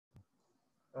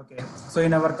Okay. So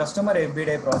in our customer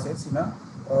everyday process,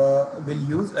 we'll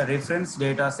use a reference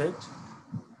data set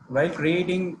while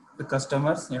creating the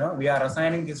customers. We are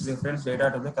assigning this reference data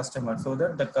to the customer so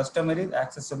that the customer is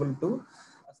accessible to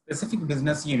a specific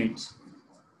business unit.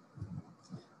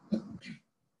 So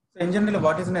in general,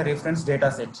 what is in a reference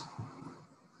data set?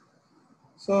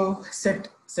 So set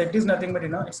is nothing but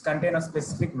it's contain of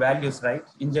specific values, right?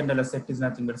 In general, a set is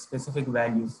nothing but specific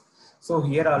values. So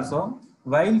here also,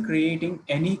 while creating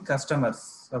any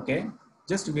customers, okay,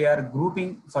 just we are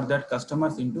grouping for that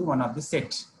customers into one of the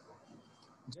set.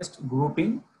 Just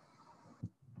grouping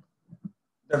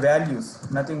the values,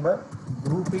 nothing but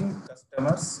grouping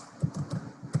customers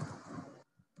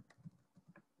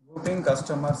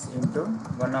into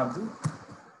one of the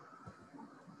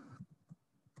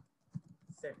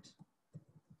set,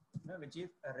 which is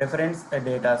a reference a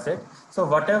data set. So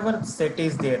whatever set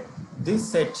is there,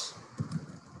 this set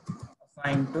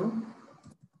assigned to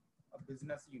a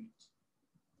business unit.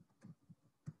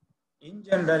 In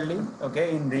generally,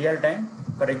 okay, in real time,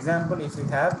 for example, if you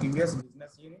have US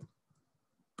business unit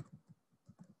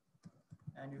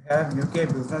and you have UK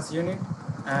business unit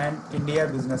and India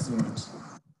business unit.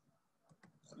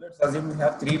 So let's assume we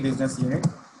have 3 business units.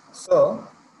 So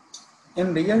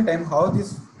in real time, how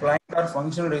this client or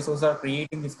functional resource are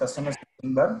creating this customer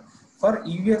number for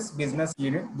US business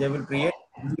unit, they will create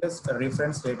US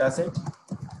reference data set,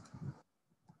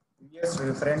 US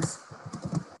reference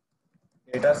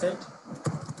data set,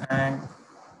 and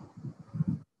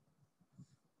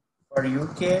for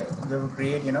UK, they will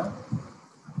create,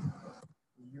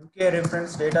 UK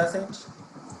reference data set,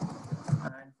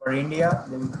 and for India,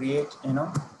 they will create,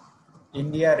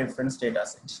 India reference data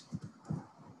set.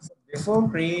 So before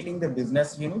creating the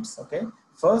business units, okay,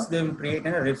 first they will create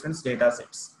a reference data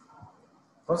sets.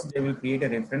 First, they will create a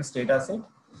reference data set.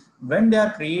 When they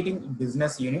are creating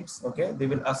business units, okay, they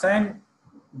will assign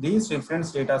these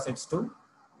reference data sets to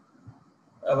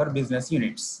our business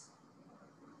units.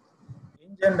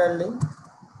 In generally,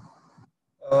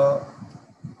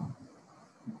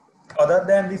 other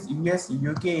than this US,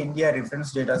 UK, India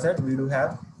reference data set, we do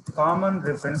have common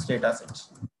reference data set.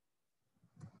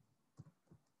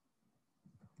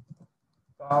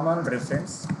 Common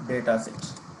reference data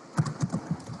set.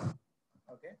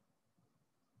 Okay.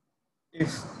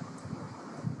 If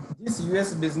this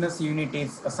US business unit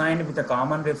is assigned with a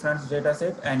common reference data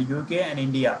set, and UK and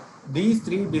India, these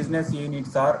 3 business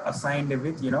units are assigned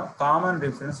with common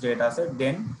reference data set,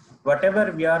 then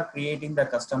whatever we are creating the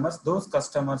customers, those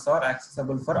customers are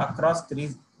accessible for across 3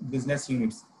 business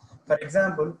units. For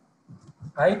example,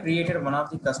 I created one of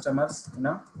the customers,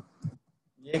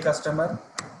 A customer,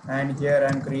 and here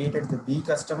I am created the B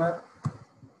customer,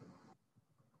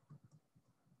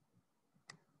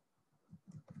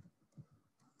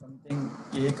 something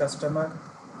A customer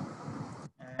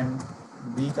and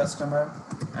B customer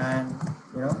and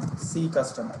C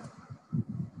customer.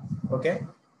 Okay.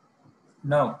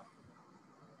 Now,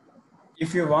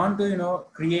 if you want to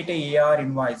create a AR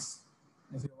invoice,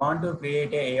 if you want to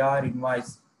create a AR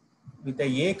invoice with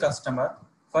a customer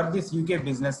for this UK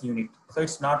business unit, so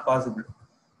it's not possible,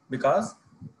 because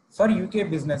for UK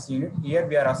business unit, here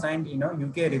we are assigned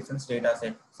UK reference data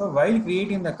set. So while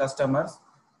creating the customers,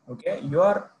 okay,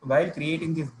 while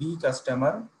creating this B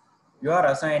customer, you are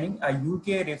assigning a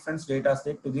UK reference data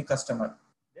set to the customer.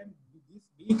 Then this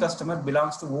B customer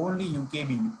belongs to only UK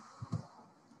BU.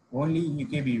 Only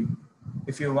UK BU.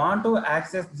 If you want to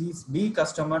access this B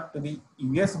customer to the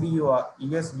US BU or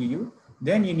US BU,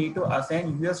 then you need to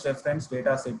assign US reference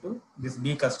data set to this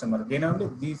B customer. Then only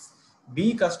this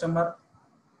B customer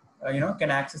can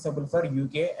accessible for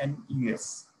UK and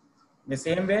US. The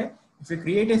same way, if you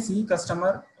create a C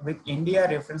customer with India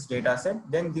reference data set,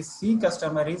 then this C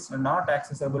customer is not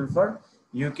accessible for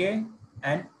UK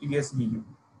and US BU.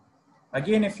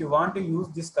 Again, if you want to use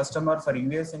this customer for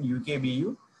US and UK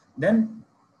BU, then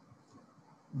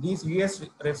these US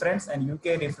reference and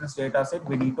UK reference data set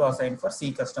we need to assign for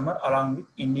C customer along with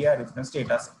India reference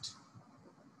data set.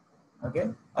 Okay.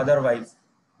 Otherwise,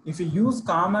 if you use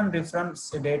common reference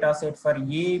data set for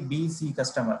A, B, C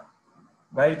customer,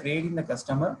 while creating the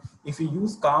customer, if you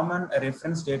use common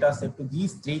reference data set to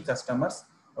these 3 customers,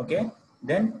 okay,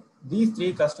 then these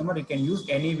 3 customers you can use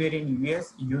anywhere in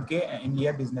US, UK, and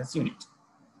India business unit,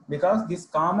 because this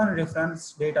common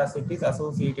reference data set is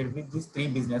associated with these 3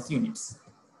 business units.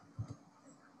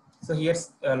 So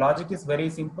here's logic is very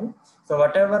simple. So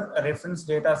whatever reference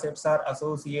data sets are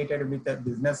associated with the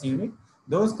business unit,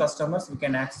 those customers we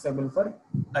can accessible for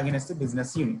against the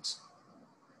business unit.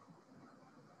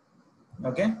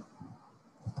 Okay.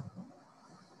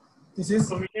 This is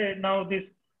so now this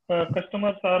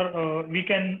customers are, we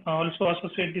can also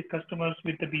associate these customers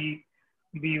with the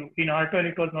BU. In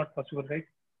R12, it was not possible, right?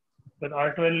 But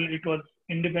R12, it was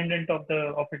independent of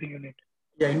the operating unit.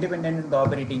 Yeah, independent of the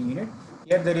operating unit.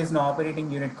 Here there is no operating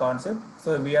unit concept.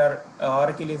 So we are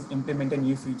Oracle is implementing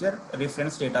new feature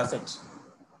reference data set.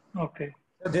 Okay.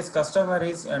 So this customer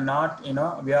is not,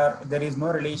 we are there is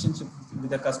no relationship with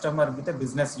the customer with the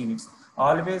business units.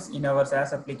 Always in our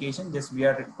SaaS application, just we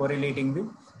are correlating with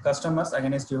customers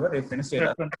against your reference data.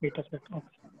 Reference data set.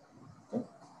 Okay. Okay?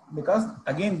 Because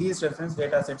again, these reference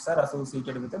data sets are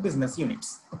associated with the business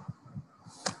units.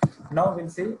 Now we'll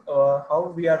see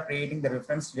how we are creating the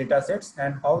reference data sets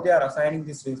and how they are assigning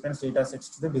these reference data sets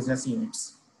to the business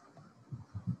units.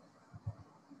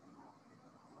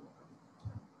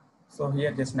 So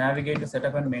here just navigate to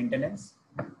setup and maintenance.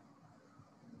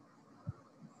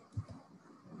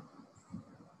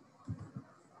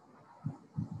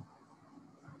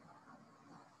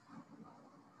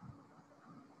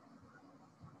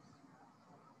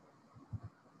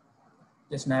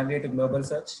 Just navigate to global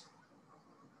search.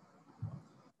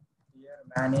 Here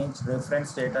manage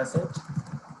reference data set.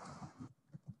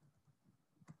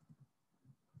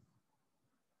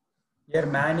 Here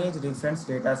manage reference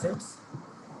data sets.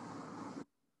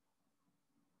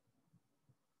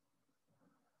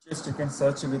 Just you can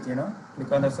search with,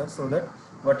 click on the search so that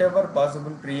whatever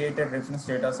possible created reference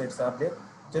data sets are there,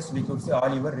 just we could see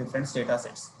all your reference data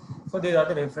sets. So these are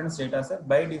the reference data set.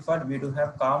 By default, we do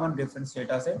have common reference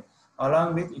data set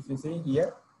along with, if you see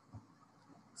here,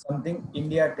 something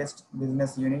India test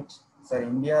business unit, sorry,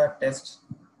 India test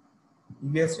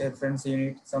US reference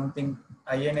unit, something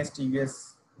INST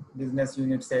US business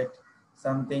unit set,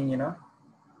 something,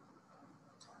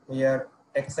 here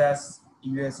Texas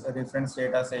US reference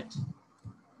data set,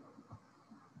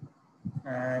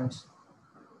 and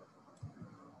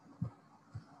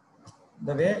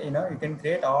the way, you can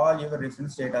create all your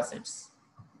reference data sets.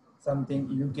 Something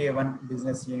UK1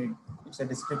 business unit, it's a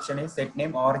description is set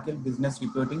name Oracle Business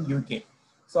Reporting UK.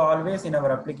 So always in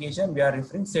our application, we are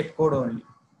referring set code only.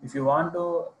 If you want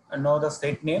to know the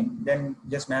set name, then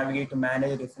just navigate to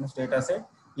manage reference data set.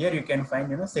 Here you can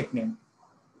find, set name.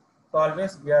 So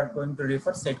always we are going to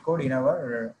refer set code in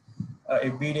our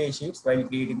FBDA sheets while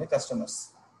creating the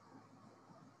customers.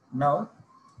 Now,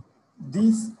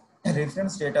 these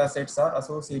reference data sets are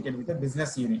associated with the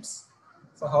business units.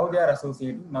 So how they are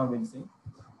associated, now we'll see.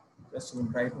 Just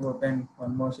we'll try to open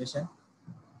one more session.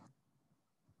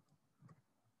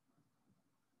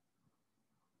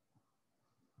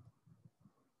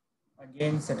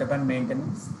 Again, setup and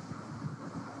maintenance.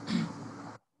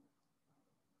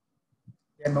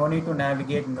 Here no need to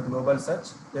navigate in the global search.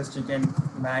 Just you can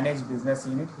manage business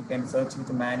unit. You can search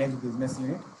with manage business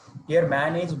unit. Here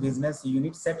manage business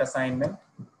unit set assignment.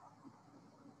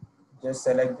 Just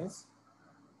select this.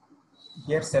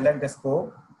 Here select the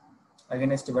scope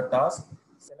against your task.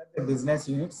 Select the business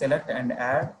unit, select and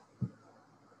add.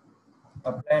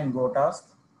 Apply and go task.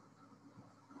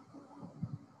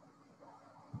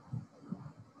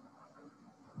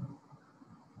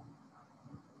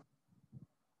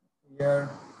 Here,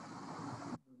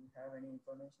 do we have any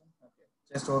information? Okay.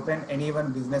 Just open any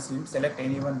one business unit, select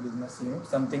any one business unit,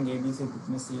 something ABC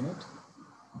business unit.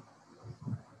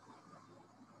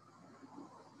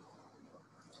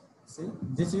 See,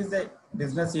 this is the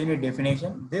business unit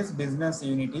definition. This business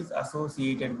unit is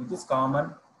associated with this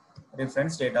common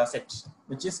reference data set,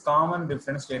 which is common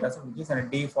reference data set, which is a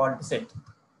default set,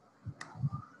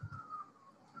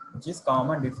 which is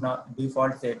common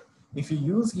default set. If you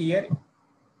use here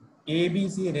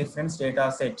ABC reference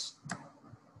data set,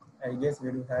 I guess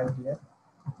we do have here.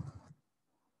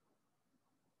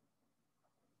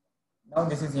 Now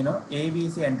this is,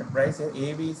 ABC enterprise,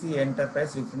 ABC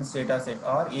enterprise reference data set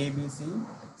or ABC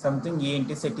something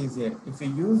ENT set is here. If you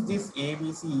use this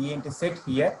ABC ENT set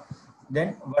here,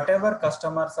 then whatever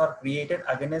customers are created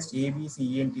against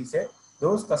ABC ENT set,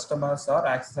 those customers are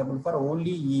accessible for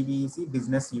only ABC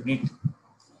business unit.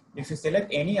 If you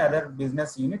select any other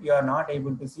business unit, you are not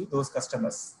able to see those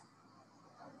customers.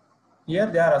 Here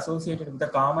they are associated with the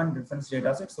common reference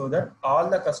data set so that all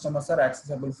the customers are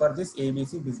accessible for this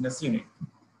ABC business unit.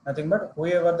 Nothing but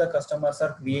whoever the customers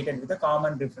are created with a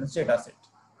common reference data set.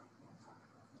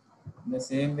 In the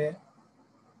same way,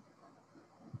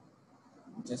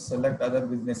 just select other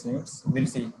business units. We'll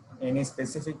see any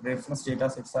specific reference data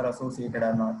sets are associated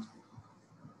or not.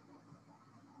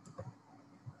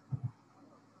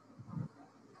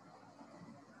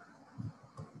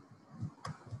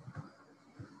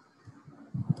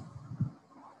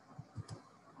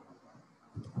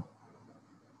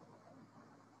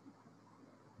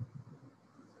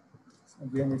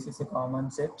 Again, this is a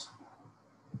common set.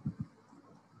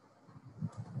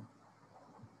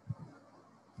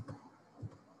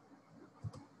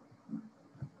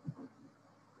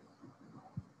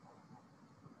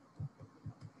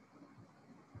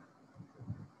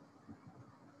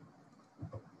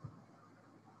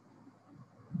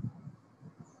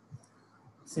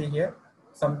 See here,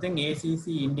 something ACC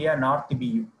India North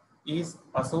BU is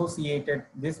associated,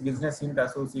 this business unit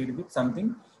associated with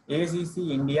something ACC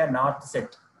India North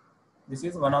set. This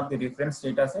is one of the reference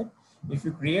data set. If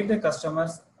you create the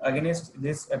customers against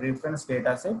this reference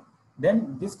data set,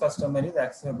 then this customer is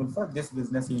accessible for this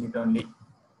business unit only.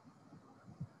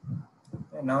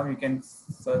 And now you can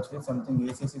search for something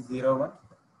ACC01.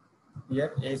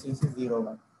 Here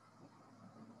ACC01.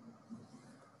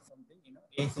 Something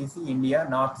ACC India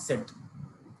North set.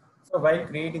 So while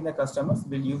creating the customers,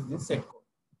 we'll use this set code.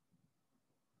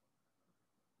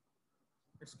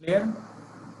 It's clear?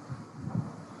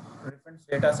 Reference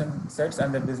data sets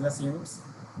and the business units.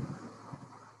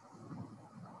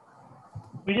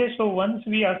 Vijay, so once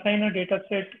we assign a data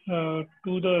set to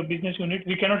the business unit,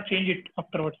 we cannot change it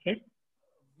afterwards, right?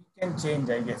 We can change,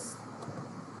 I guess.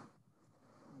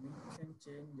 We can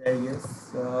change, I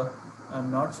guess.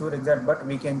 I'm not sure exact, but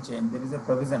we can change. There is a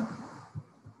provision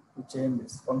to change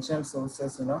this. Functional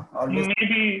sources, always.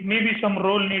 Maybe some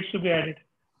role needs to be added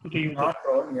to the user. Not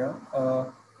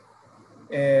role,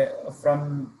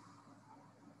 from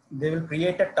they will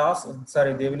create a task.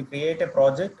 Sorry, they will create a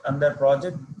project. Under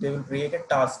project, they will create a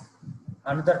task.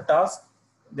 Another task,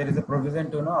 there is a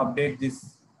provision to update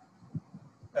this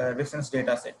reference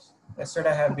data set. Yesterday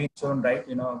I have been shown, right?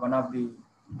 One of the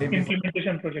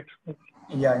implementation projects. Okay.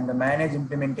 Yeah, in the manage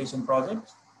implementation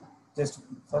project, just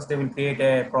first they will create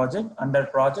a project. Under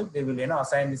project, they will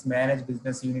assign this manage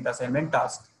business unit assignment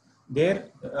task. There,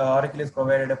 Oracle is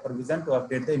provided a provision to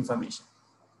update the information.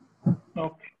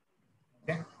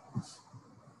 Okay.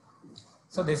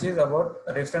 So this is about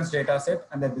reference data set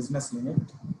and the business unit.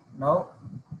 Now,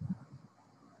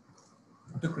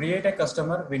 to create a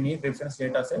customer, we need reference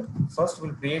data set. First,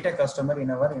 we'll create a customer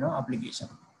in our application.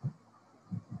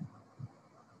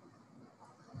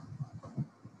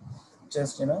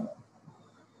 Just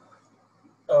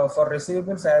for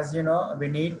receivables, as we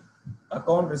need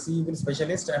account receivable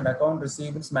specialist and account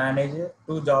receivables manager.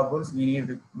 Two job roles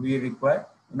we require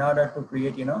in order to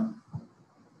create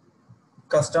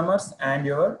customers and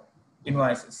your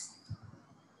invoices.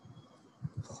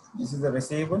 This is the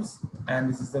receivables and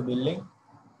this is the billing.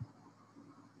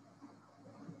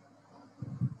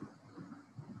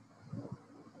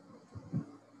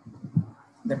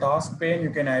 The task pane, you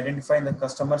can identify in the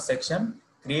customer section,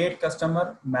 create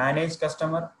customer, manage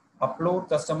customer, upload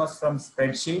customers from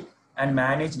spreadsheet, and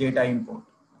manage data import.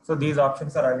 So these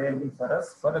options are available for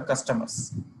us for the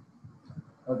customers.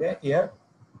 Okay, here,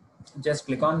 just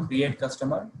click on create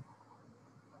customer.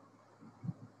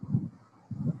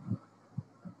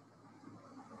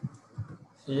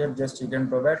 Here, just you can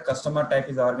provide customer type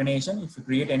is organization. If you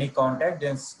create any contact,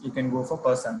 then you can go for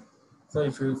person. So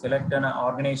if you select an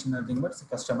organization, nothing but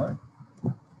customer.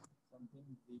 Something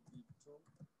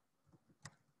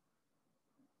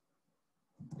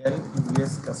Dell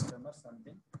US customer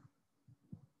something.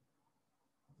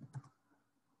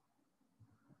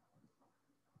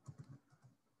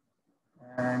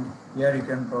 And here you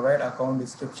can provide account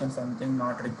description, something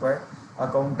not required.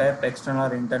 Account type external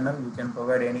or internal, you can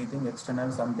provide anything external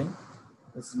something.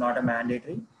 This is not a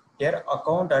mandatory. Here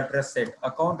account address set.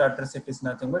 Account address set is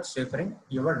nothing but referring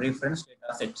your reference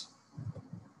data set.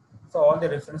 So all the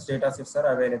reference data sets are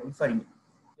available for you.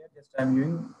 Here just I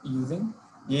am using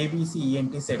ABC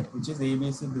ENT set, which is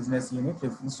ABC business unit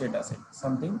reference data set.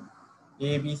 Something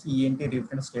ABC ENT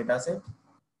reference data set.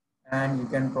 And you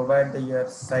can provide your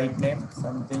site name,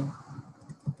 something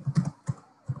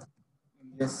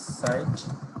yes site.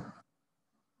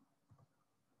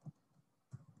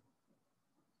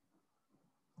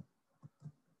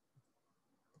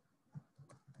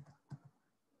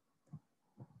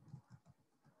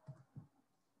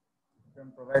 You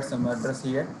can provide some address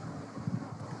here.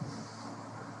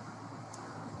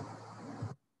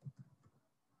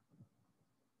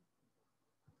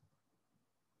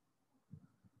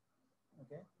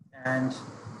 Okay, and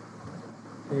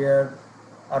here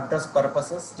address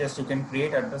purposes, just you can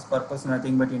create address purpose,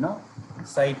 nothing but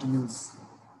site use,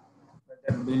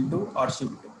 whether bill to or ship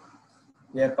to.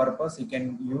 Here purpose you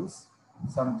can use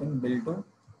something bill to.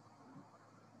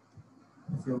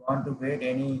 If you want to create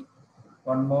any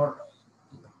one more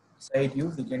site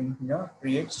use, you can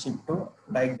create ship to.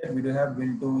 Like that we do have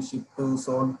bill to, ship to,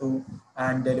 sold to,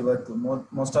 and deliver to.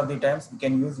 Most of the times we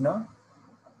can use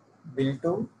bill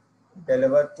to,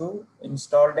 delivered to,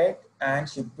 installed it, and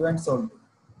shipped to and sold to.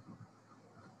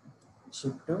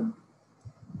 Shipped to,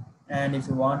 and if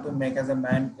you want to make as a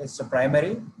man, it's a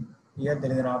primary. Here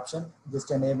there is an option, just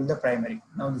enable the primary.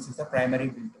 Now this is the primary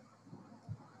filter.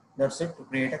 That's it to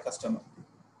create a customer.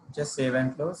 Just save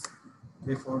and close.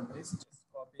 Before this, just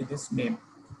copy this name.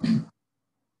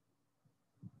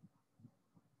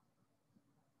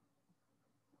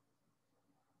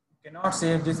 Cannot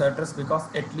save this address because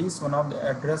at least one of the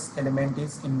address element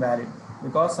is invalid,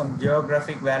 because some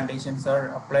geographic validations are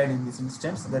applied in this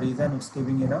instance. The reason it's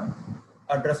giving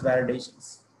address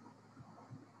validations.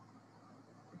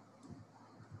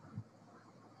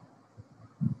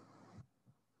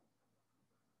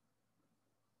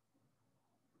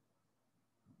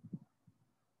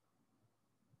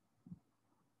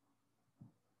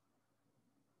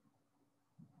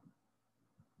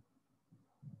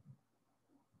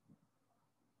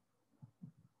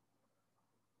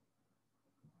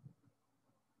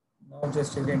 Now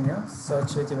just again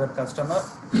search with your customer,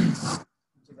 which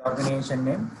is organization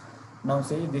name. Now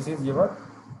see, this is your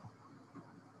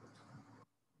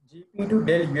GP to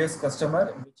Dell US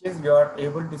customer, which is you are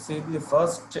able to see the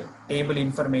first table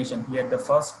information here, the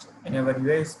first in our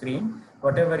UI screen,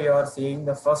 whatever you are seeing,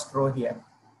 the first row here,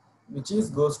 which is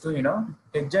goes to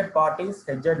hedged parties,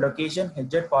 hedged location,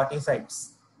 hedged party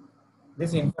sites.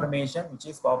 This information which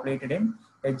is populated in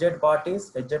hedged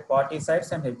parties, hedged party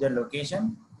sites, and hedged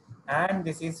location, and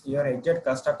this is your hedged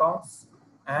cust accounts,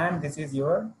 and this is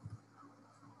your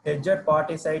hedged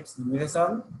party sites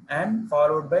USL, and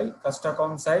followed by cust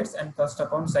account sites and cust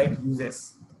account site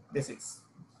uses. This is,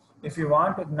 if you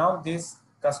want to, now this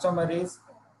customer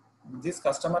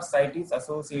site is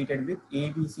associated with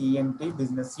ABCNT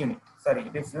business unit, sorry,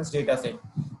 reference data set.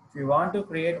 If you want to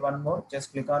create one more,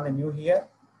 just click on the new here.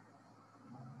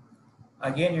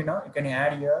 Again, you can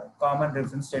add your common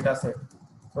reference data set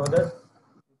so that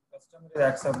customer is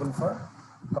acceptable for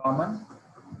common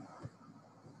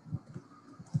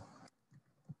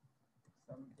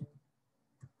something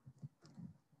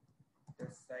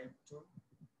test site to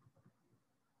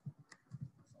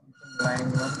something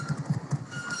line 1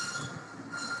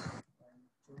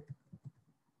 2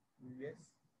 US.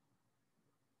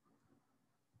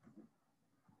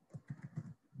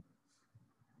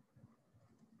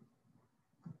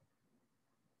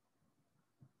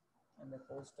 And the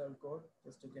postal code,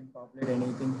 just you can populate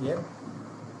anything here,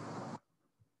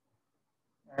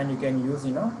 and you can use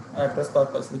address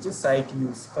purpose, which is site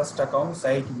use, first account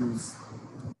site use,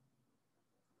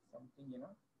 something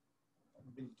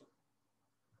built to.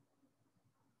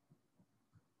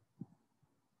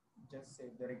 Just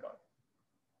save the record.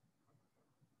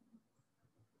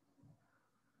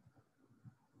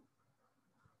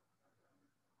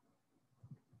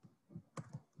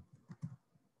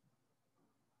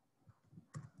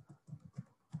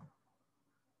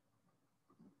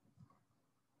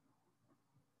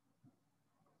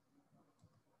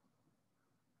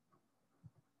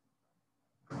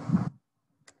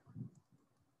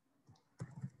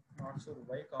 Not sure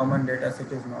why common data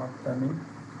set is not coming.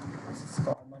 This is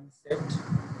common set. This is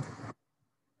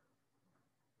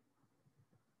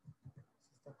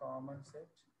the common set.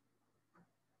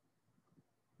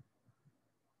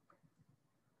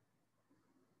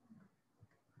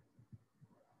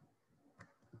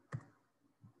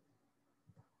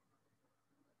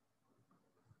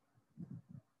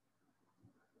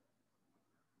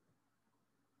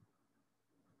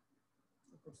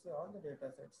 You could see all the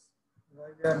data sets. Why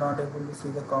we are not able to see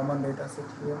the common data set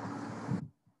here?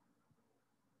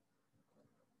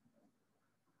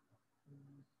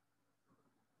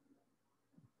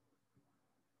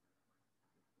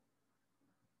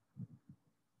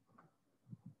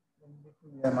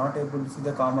 We are not able to see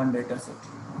the common data set.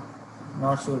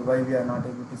 Not sure why we are not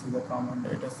able to see the common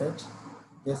data set.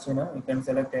 Just you can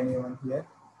select anyone here.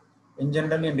 In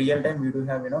general, in real time, we do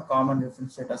have common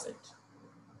reference data set.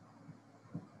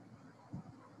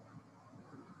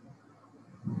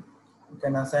 You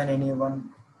can assign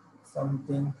anyone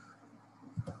something.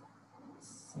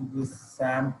 See this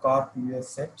Sam Corp US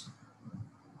set.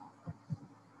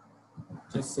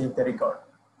 Just save the record.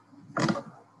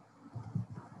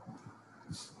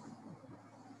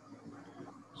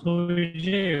 So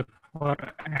Vijay, for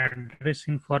address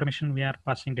information, we are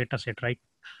passing data set, right?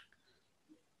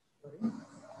 Sorry?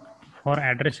 For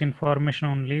address information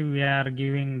only, we are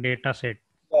giving data set.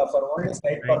 Yeah, for only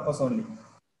site Right. purpose only.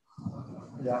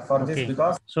 Yeah, for this, Okay.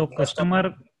 because So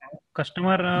customer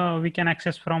we can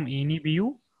access from any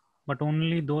view, but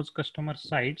only those customer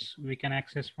sites we can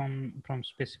access from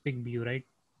specific view, right?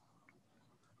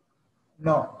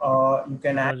 no, you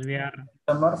can add Because we are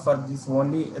customer for this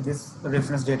only this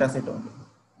reference data set only.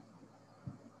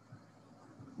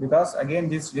 Because again,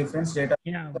 this reference data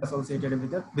Yeah. is associated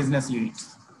with the business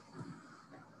units.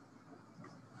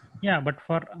 Yeah, but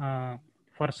for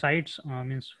sites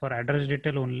means for address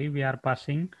detail only, we are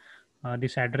passing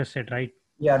this address set, right?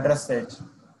 Yeah, address set.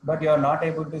 But you are not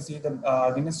able to see the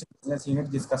against business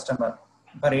unit this customer.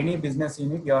 For any business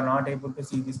unit, you are not able to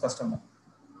see this customer.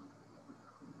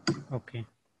 Okay.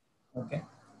 Okay.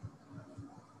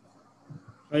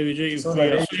 Hi Vijay, So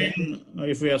the way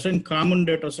if we assign common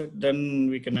data set, then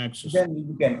we can access. then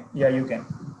you can, yeah, you can.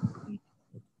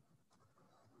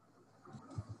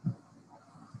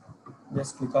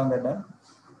 Just click on that done.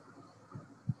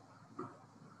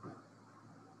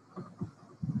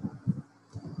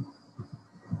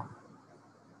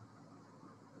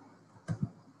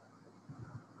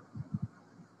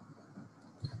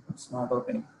 It's not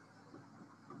opening.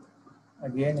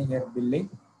 Again here billing.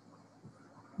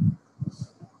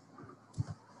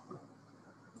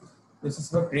 This is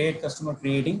for create customer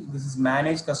creating. This is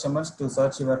manage customers to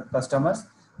search your customers.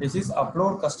 This is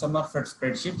upload customer for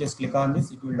spreadsheet. Just click on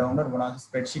this. It will download one of the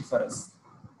spreadsheet for us.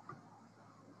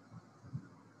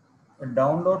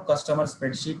 Download customer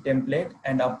spreadsheet template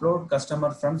and upload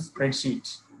customer from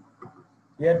spreadsheet.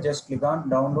 Here just click on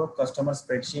download customer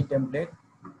spreadsheet template.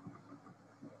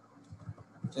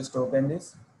 Just open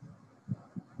this.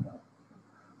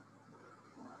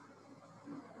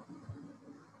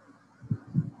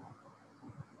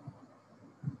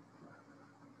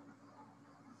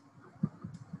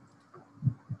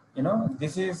 You know,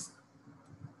 this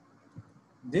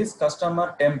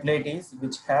customer template is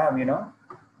which have, you know,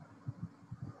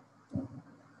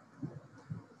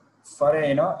 for a,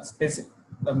 you know, specific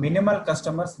minimal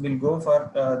customers will go for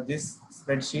this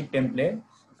spreadsheet template.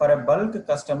 For a bulk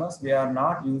customers, we are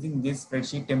not using this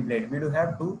spreadsheet template. We do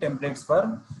have two templates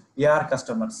for ER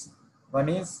customers. One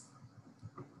is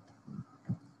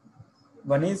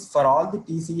for all the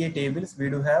TCA tables, we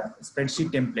do have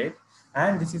spreadsheet template,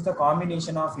 and this is the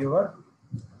combination of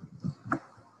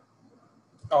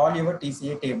all your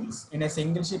TCA tables in a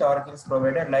single sheet. Oracle is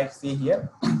provided, like see here.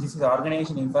 This is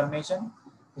organization information.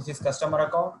 This is customer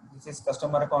account. This is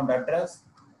customer account address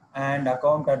and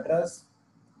account address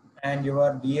and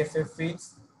your DFF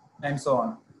feeds and so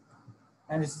on.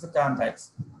 And this is the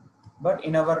contacts. But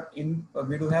we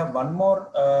do have one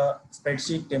more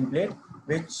spreadsheet template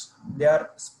which they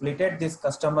are splitted this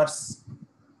customers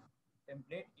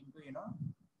template into, you know,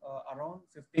 around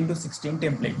 15 to 16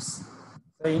 templates.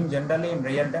 So generally in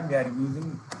real time we are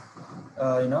using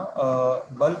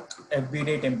bulk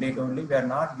everyday template only. We are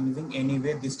not using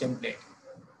anyway this template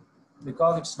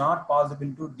because it's not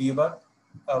possible to debug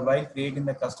while creating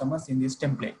the customers in this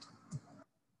template.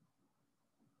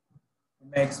 In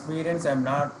my experience, I'm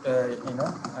not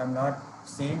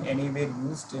seen anywhere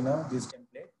used, you know, this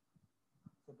template.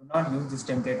 So do not use this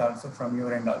template also from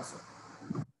your end also.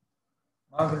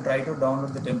 Now we'll try to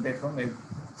download the template from our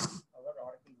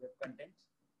Oracle Web Content.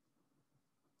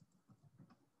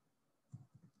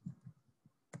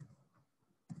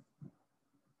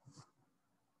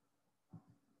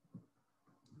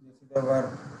 This is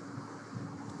our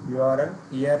URL.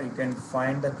 Here you can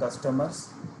find the customers,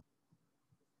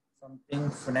 something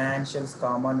financials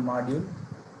common module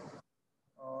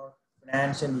or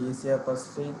financial Asia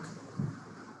Pacific.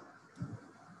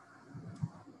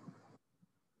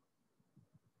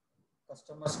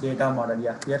 Customers data model.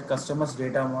 Yeah, here customers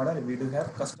data model, we do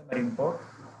have customer import.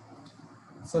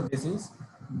 So this is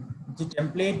the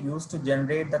template used to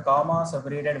generate the comma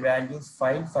separated values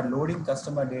file for loading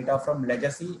customer data from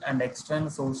legacy and external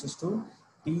sources to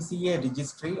TCA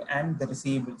registry and the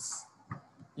receivables.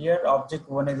 Here object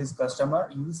one is customer,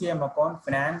 UCM account,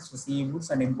 finance, receivables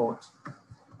and import.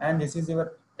 And this is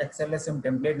your XLSM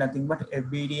template, nothing but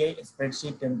FBDI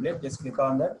spreadsheet template. Just click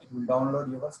on that, it will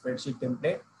download your spreadsheet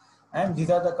template. And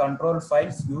these are the control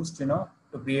files used, you know,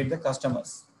 to create the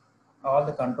customers. All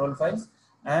the control files.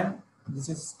 And this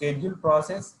is schedule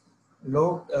process,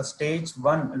 load stage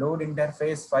 1, load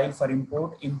interface file for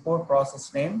import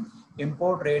process name,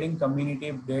 import rating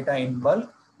community data in bulk.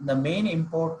 The main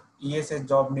import ESS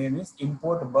job name is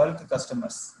import bulk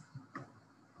customers.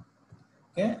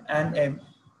 Okay, and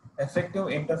effective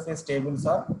interface tables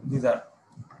are, these are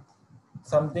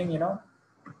something, you know,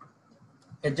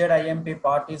 hedged IMP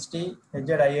parties T,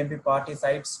 hedged IMP party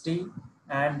sites T,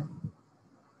 and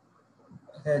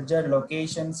hedged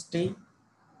locations T,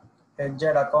 hedged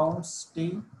accounts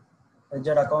T, hedged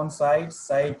account sites,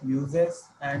 site users,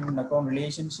 and account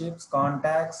relationships,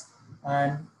 contacts,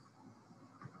 and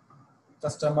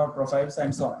customer profiles,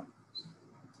 and so on.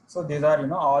 So these are, you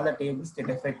know, all the tables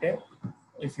get affected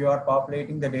if you are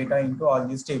populating the data into all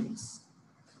these tables.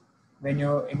 When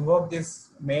you invoke this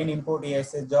main import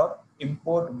ESS job,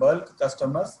 import bulk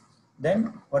customers,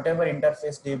 then whatever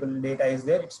interface table data is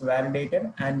there, it's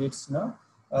validated and it's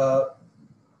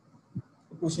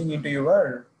pushing into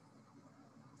your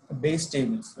base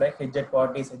tables like hedged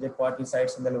party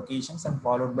sites and the locations, and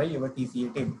followed by your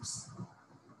TCA tables.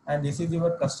 And this is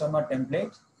your customer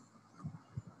template.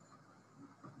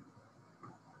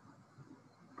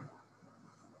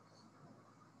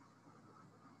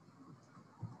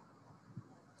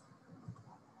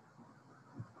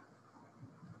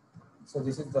 So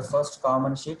this is the first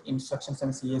common sheet, instructions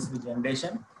and CSV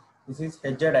generation. This is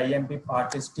hedged IMP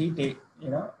parties T,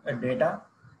 data,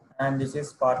 and this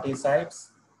is party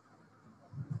sites.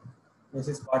 This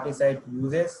is party site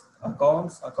uses,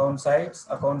 accounts, account sites,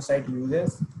 account site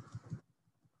uses,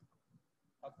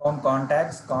 account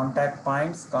contacts, contact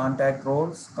points, contact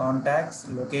roles, contacts,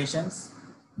 locations,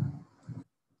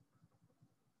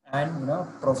 and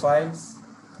profiles,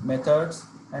 methods,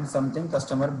 and something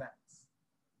customer banks.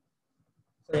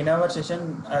 So in our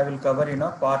session, I will cover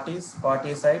parties,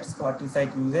 party sites, party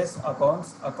site uses,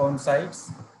 accounts, account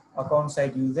sites, account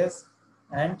site uses,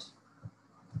 and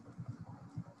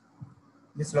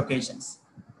these locations.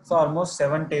 So almost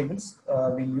 7 tables.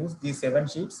 We'll use these 7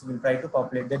 sheets. We'll try to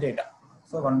populate the data.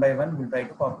 So one by one, we'll try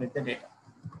to populate the data.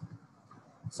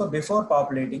 So before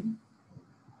populating,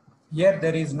 here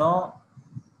there is no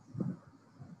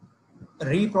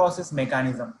reprocess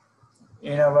mechanism.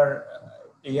 In our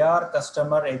AR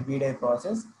customer everyday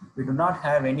process, we do not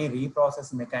have any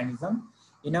reprocess mechanism.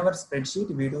 In our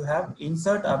spreadsheet, we do have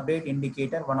insert update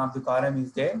indicator. One of the column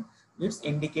is there. It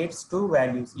indicates 2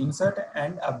 values, insert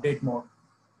and update mode.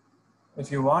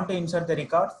 If you want to insert the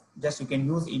records, just you can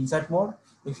use insert mode.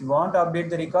 If you want to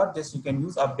update the record, just you can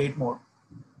use update mode,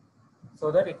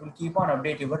 so that it will keep on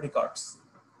update your records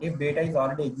if data is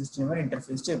already existing in your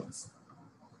interface tables.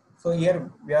 So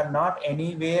here we are not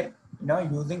anywhere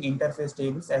using interface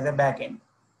tables as a backend.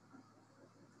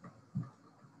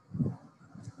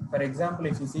 For example,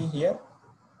 if you see here,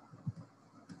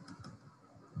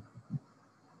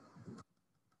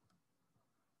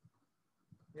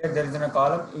 there is in a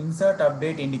column insert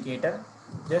update indicator.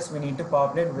 Just we need to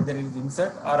populate whether it is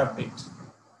insert or update.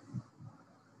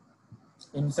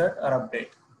 Insert or update.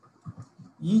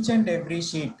 Each and every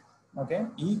sheet,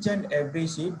 each and every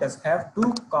sheet does have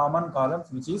 2 common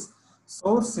columns, which is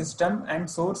source system and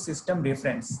source system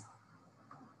reference.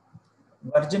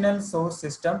 Virginal source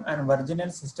system and virginal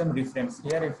system reference.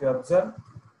 Here, if you observe,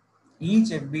 each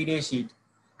FBDA sheet,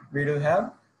 we do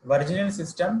have virginal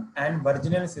system and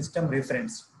virginal system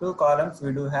reference. 2 columns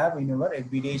we do have in our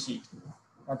FBDA sheet.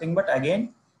 Nothing but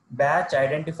again, batch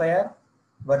identifier,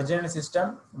 virginal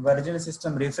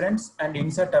system reference, and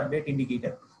insert update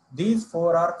indicator. These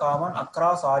 4 are common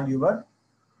across all your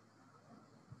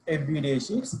FBDA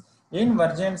sheets. In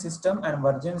virginal system and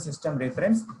virginal system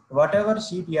reference, whatever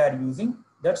sheet you are using,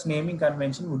 that's naming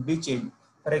convention would be changed.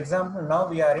 For example, now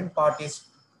we are in party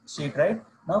sheet, right?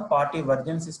 Now party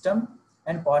virgin system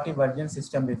and party virgin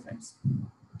system reference.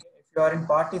 Okay. If you are in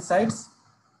party sites,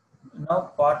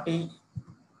 now party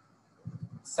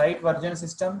site virgin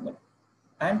system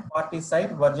and party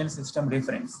site virgin system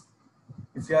reference.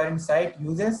 If you are in site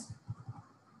uses,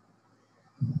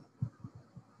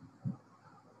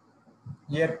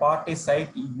 here party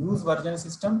site use virgin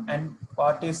system and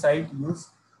party site use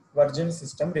virgin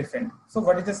system reference. So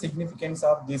what is the significance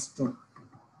of these 2?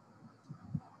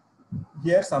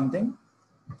 Here something,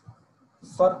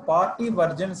 for party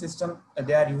virgin system,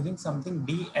 they are using something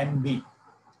D and B,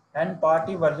 and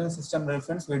party virgin system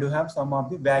reference, we do have some of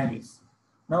the values.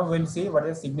 Now we'll see what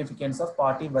is the significance of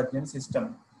party virgin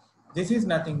system. This is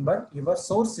nothing but your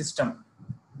source system.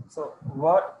 So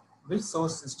which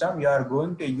source system you are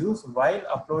going to use while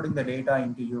uploading the data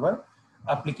into your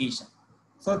application.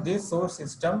 So this source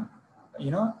system,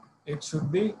 it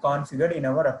should be configured in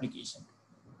our application.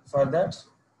 For that,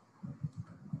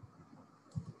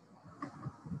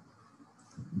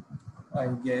 I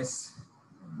guess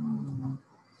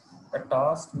the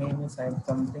task name is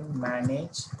something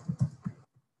manage.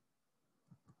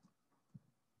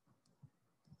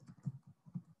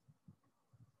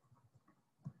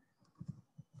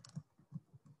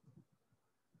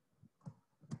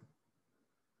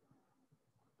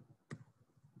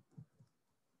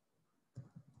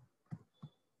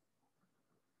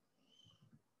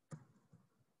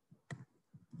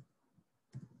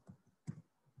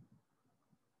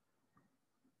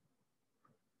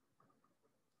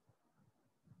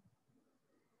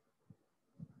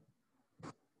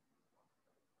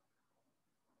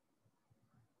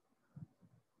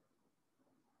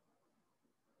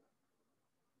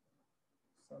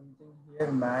 something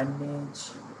here, manage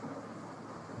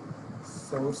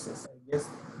sources. I guess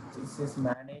this is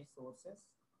manage sources.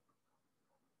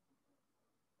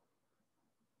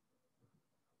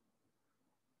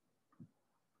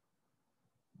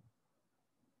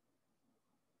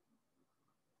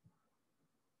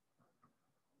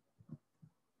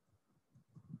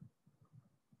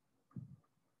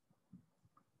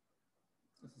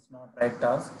 This is not right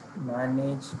task.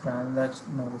 Manage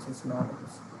transaction. No, this is not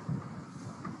this.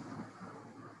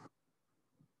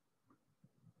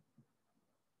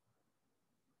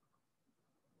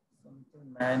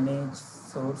 Something manage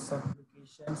source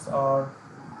applications or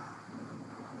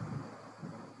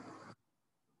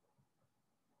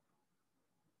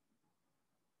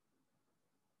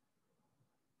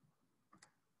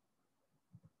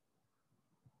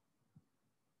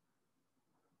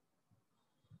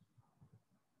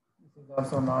this is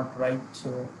also not right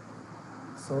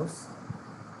source.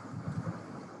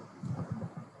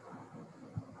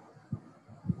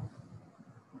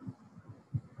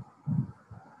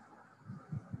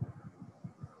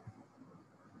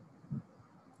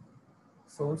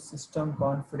 Source system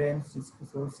confidence,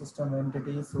 source system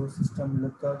entity, source system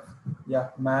lookup. Yeah,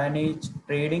 manage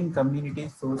trading community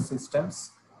source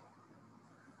systems.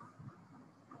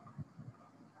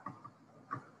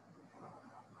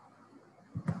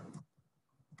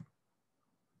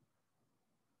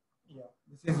 Yeah,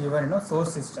 this is your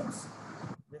source systems.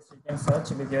 Just you can search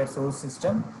with your source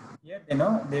system. Here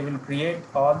they will create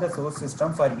all the source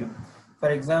system for you.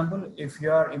 For example, if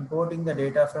you are importing the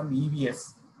data from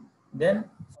EBS, then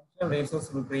functional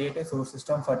resource will create a source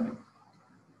system for you.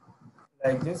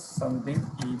 Like this, something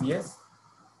EBS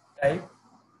type.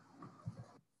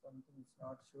 Something is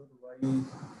not sure why.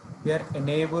 Here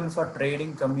enable for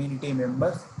trading community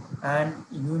members, and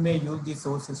you may use the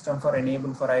source system for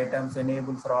enable for items,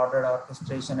 enable for ordered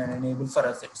orchestration, and enable for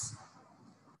assets.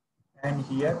 And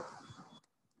here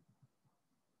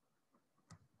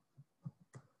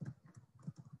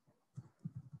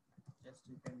just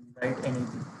you can write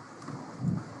anything.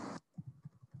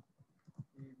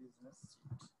 Business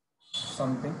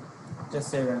something, just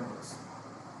save and close.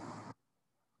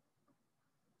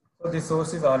 So the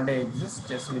sources already exist,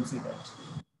 just we'll see that.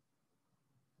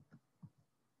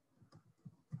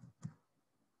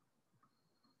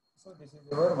 So this is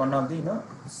your one of the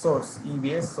source,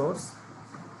 EBS source.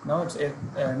 Now it's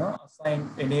assigned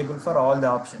enable for all the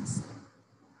options.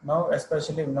 Now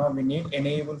especially we need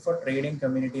enable for trading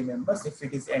community members. If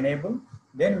it is enabled,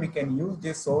 then we can use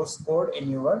this source code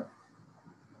in your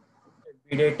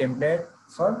everyday template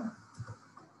for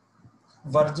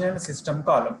version system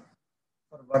column.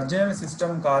 For version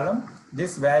system column,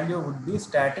 this value would be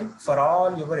static for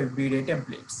all your everyday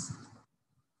templates.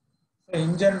 So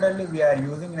in general, we are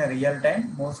using in a real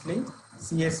time mostly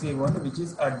CSV one, which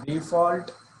is a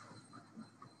default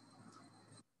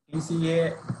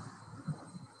TCA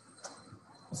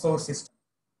source system.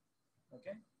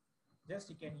 Okay, just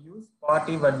you can use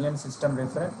party version system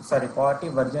party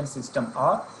version system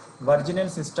or versional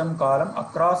system column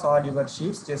across all your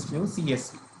sheets. Just use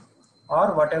CSV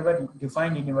or whatever you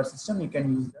defined in your system. You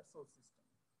can use that source system.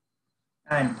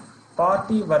 And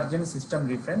party version system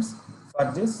reference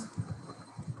for this.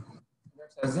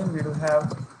 Let's assume we do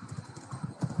have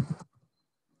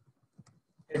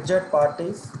hedged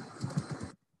parties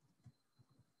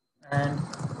and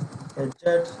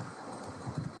hedged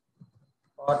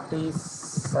parties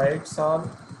sites all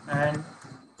and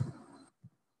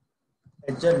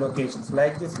hedged locations.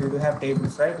 Like this, we do have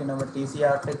tables, right, in our TC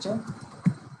architecture.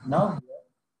 Now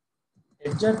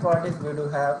here, hedged parties, we do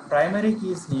have primary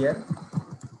keys here,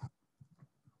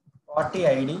 party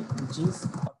ID, which is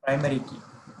a primary key.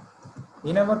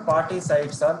 In our party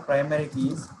sites, our primary key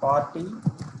is party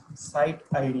site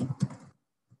ID.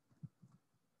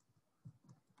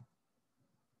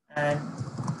 And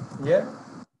here,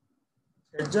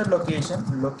 hedged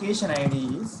location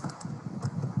ID is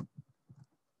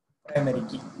primary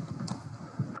key.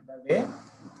 The way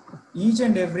each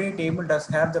and every table does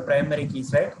have the primary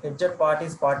keys, right? Hedged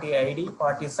parties, party ID,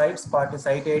 party sites, party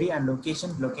site ID, and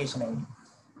location ID.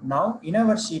 Now, in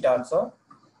our sheet also,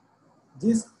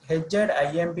 this hedged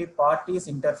IMP parties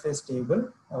interface table,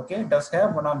 okay, does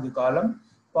have one of the column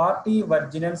party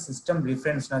versional system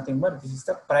reference, nothing but this is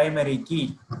the primary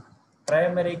key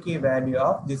value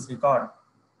of this record.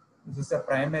 This is the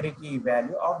primary key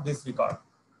value of this record.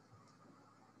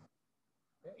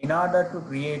 In order to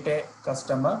create a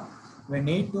customer, we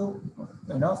need to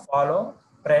follow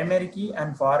primary key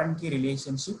and foreign key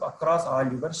relationship across all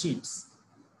your sheets.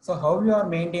 So how you are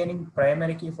maintaining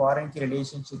primary key foreign key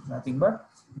relationship? Nothing but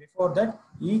before that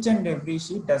Each and every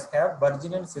sheet does have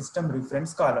version and system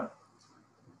reference column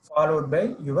followed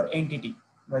by your entity,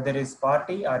 whether it's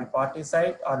party or party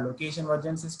site or location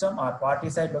version system or party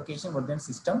site location version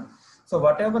system. So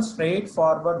whatever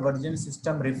straightforward version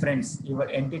system reference your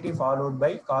entity followed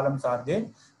by columns are there,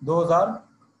 those are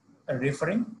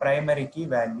referring primary key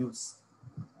values.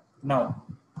 Now,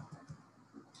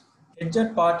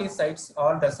 hedged party sites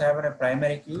all does have a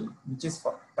primary key, which is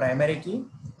primary key,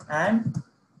 and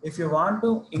if you want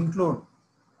to include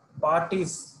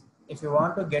parties, if you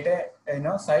want to get a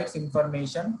sites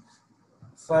information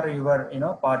for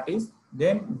your parties,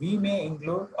 then we may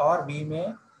include or we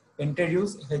may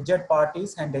introduce hedged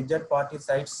parties and hedged party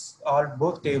sites, all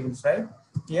both tables, right?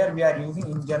 Here we are using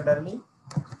in generally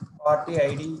party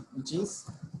ID, which is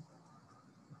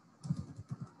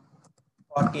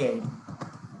party ID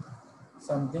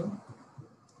something.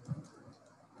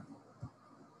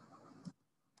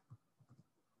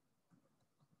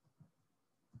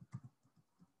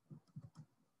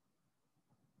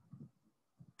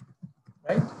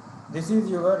 Right, this is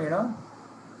your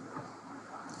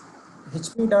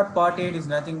hp.party ID is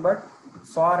nothing but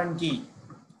foreign key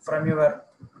from your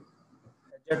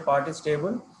hedged parties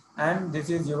table, and this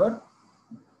is your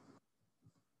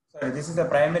this is the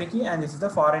primary key and this is the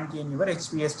foreign key in your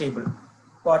HPS table,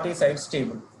 party sites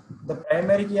table. The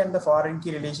primary key and the foreign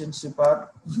key relationship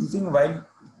are using while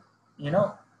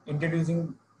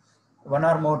introducing one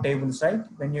or more tables, right?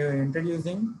 When you're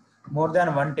introducing more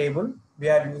than one table, we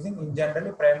are using in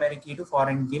generally primary key to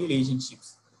foreign key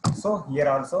relationships. So here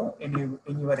also in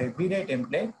your everyday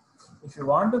template, if you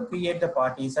want to create the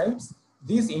party sites,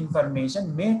 this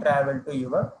information may travel to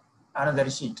your another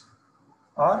sheet,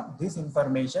 or this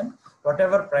information,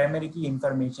 whatever primary key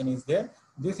information is there,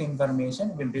 this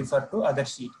information will refer to other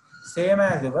sheet. Same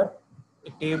as your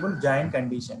table join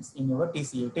conditions in your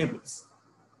TCA tables.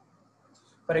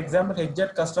 For example,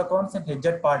 hedged custom accounts and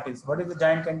hedged parties. What is the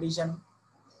joint condition?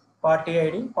 Party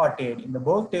ID, party ID. In the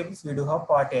both tables, we do have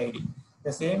party ID.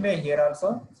 The same way here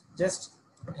also, just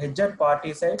hedged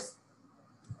party sites.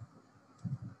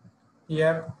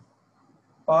 Here,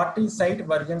 party site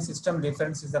version system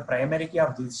reference is the primary key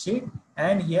of this sheet.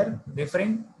 And here,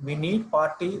 referring, we need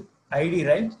party ID,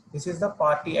 right? This is the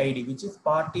party ID, which is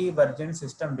party version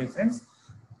system reference.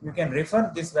 You can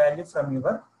refer this value from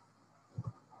your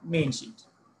main sheet.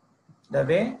 The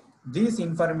way this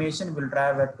information will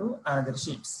travel to another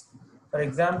sheets. For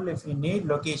example, if you need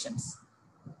locations,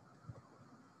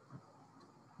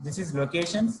 this is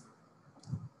locations,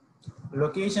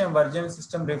 location version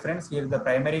system reference, here is the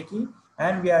primary key,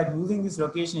 and we are using this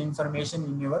location information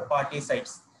in your party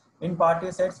sites. In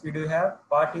party sites, we do have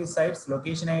party sites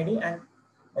location ID and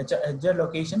hedged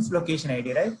locations location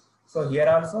ID, right? So here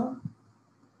also,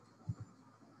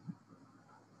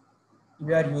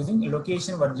 we are using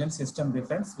location version system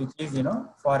reference, which is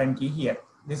foreign key here.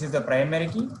 This is the primary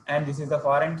key and this is the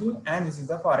foreign key and this is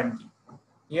the foreign key.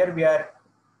 Here we are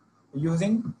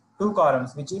using two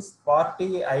columns, which is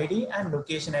party ID and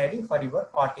location ID for your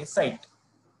party site.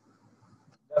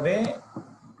 The way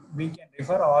we can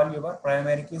refer all your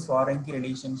primary keys foreign key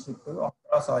relationship to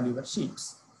across all your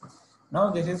sheets. Now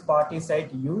this is party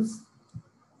site use.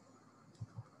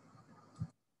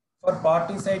 For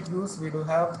party site use, we do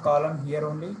have column here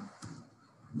only.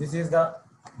 This is the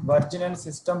version and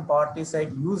system party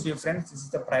site use reference. This is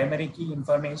the primary key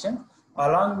information.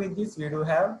 Along with this, we do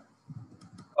have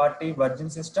party version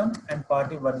system and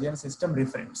party version system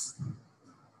reference.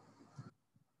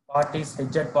 Parties,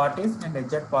 hedged parties and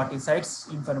hedged party sites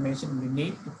information we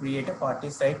need to create a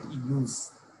party site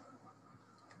use.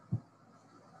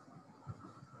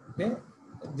 Okay.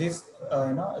 This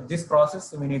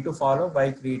process we need to follow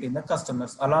by creating the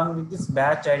customers. Along with this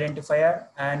batch identifier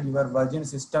and your version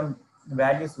system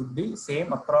values would be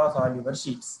same across all your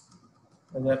sheets.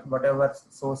 Whatever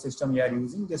source system you are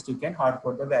using, just you can hard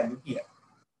code the value here.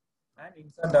 And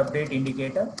insert the update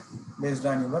indicator based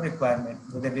on your requirement.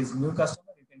 Whether it is new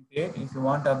customer, you can create. If you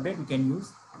want to update, you can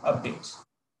use updates.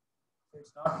 So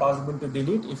it's not possible to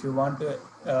delete. If you want to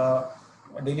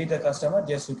delete the customer,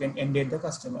 just you can end date the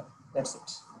customer. That's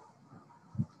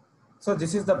it. So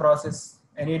this is the process.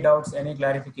 Any doubts, any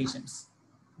clarifications?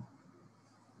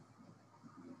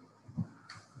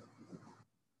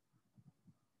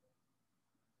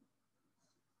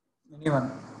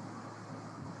 Anyone?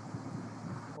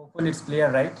 Hopefully it's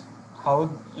clear, right? How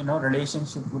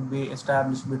relationship would be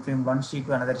established between one sheet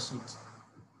to another sheet.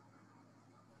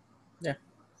 Yeah.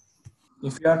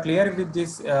 If you are clear with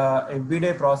this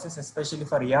everyday process, especially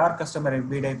for your customer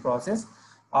everyday process,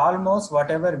 almost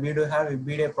whatever we do have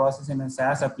everyday process in a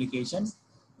SaaS applications,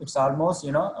 it's almost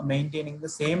maintaining the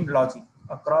same logic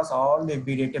across all the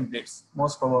FBA templates,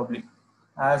 most probably,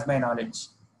 as my knowledge.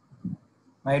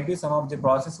 Might be some of the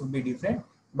process would be different,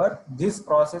 but this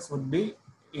process would be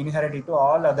inherited to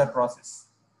all other process.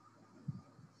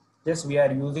 Just we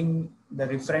are using the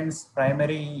reference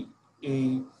primary,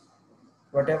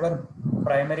 whatever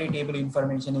primary table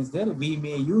information is there, we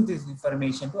may use this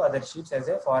information to other sheets as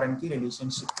a foreign key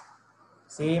relationship,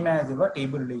 same as your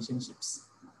table relationships.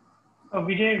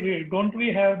 Vijay, don't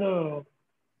we have the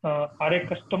RA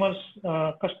customers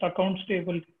accounts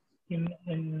table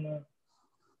in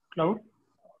cloud?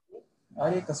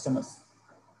 RA customers.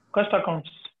 Cust accounts.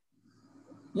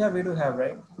 Yeah, we do have,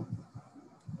 right?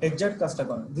 Exact cust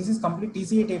account. This is complete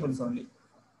TCA tables only.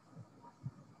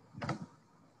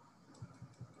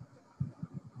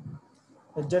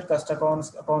 Exact cust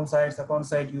accounts, account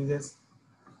site uses.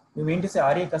 You mean to say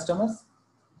RA customers?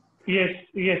 Yes,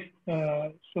 yes.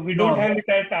 So we don't have it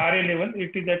at RA level.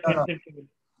 It is at No. HZ level.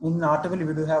 In Artable,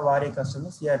 we do have RA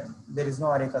customers. Yet there is no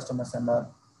RA customers and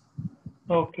all.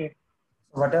 Okay.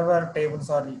 Whatever tables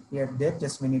are here, there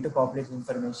just we need to populate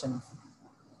information.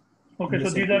 Okay, so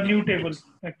these are new tables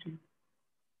actually.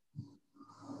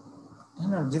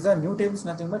 No, these are new tables,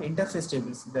 nothing but interface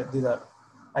tables. That these are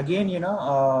again,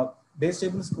 base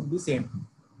tables could be same.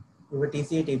 Your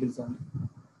TCA tables only.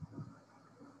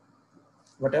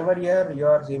 Whatever here you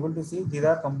are able to see, these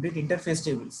are complete interface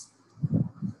tables.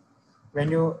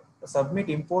 When you submit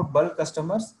import bulk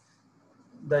customers,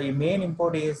 the main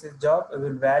import is job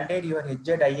will validate your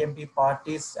HZ IMP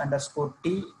parties underscore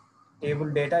T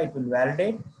table data. It will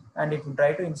validate and it will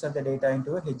try to insert the data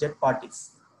into a HZ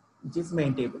parties, which is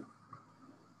main table.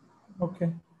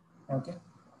 Okay. Okay.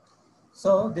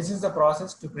 So this is the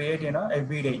process to create,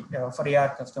 every day for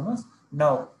AR customers.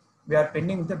 Now we are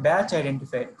pending with the batch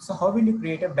identifier. So how will you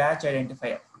create a batch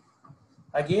identifier?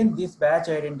 Again, this batch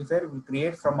identifier will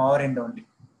create from our end only.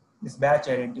 This batch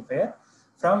identifier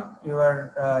from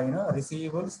your,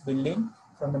 receivables billing,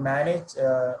 from the manage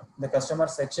the customer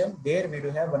section. There we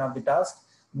do have one of the tasks,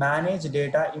 manage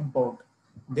data import.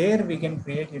 There we can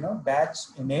create, batch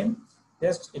name.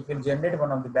 Just it will generate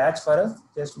one of the batch for us.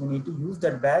 Just we need to use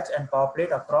that batch and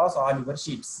populate across all your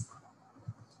sheets.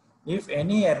 If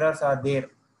any errors are there,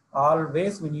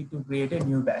 always we need to create a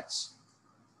new batch.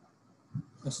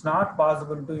 It's not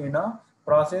possible to,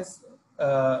 process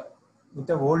with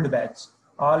the old batch.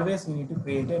 Always we need to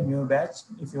create a new batch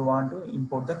if you want to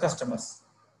import the customers.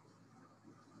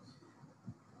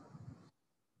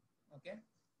 Okay.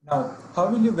 Now, how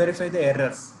will you verify the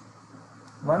errors?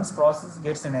 Once process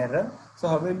gets an error, so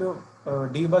how will you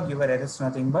debug your errors?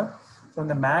 Nothing but from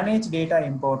the manage data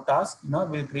import task,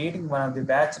 we're creating one of the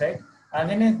batch, right? And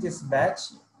then this batch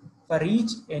for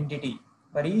each entity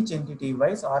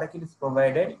wise, Oracle is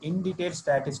provided in detail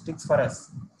statistics for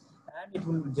us, and it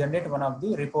will generate one of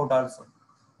the report also.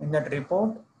 In that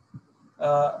report,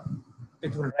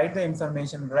 it will write the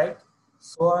information, right?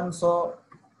 So and so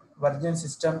version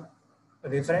system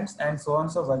reference and so on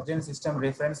so version system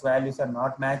reference values are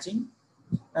not matching,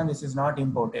 and this is not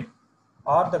imported,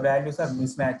 or the values are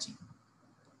mismatching.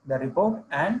 The report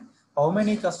and how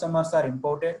many customers are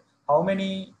imported, how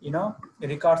many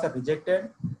records are rejected,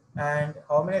 and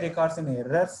how many records in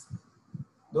errors.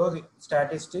 Those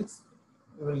statistics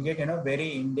you will get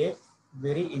very in depth,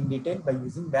 very in detail by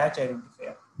using batch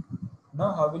identifier.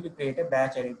 Now, how will you create a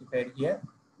batch identifier here?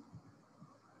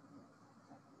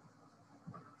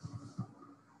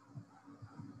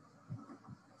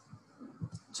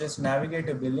 Just navigate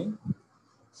to billing.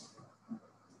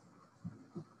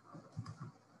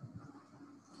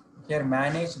 Here,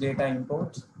 manage data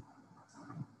import.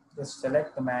 Just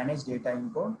select the manage data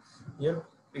import. Here,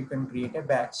 you can create a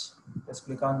batch. Just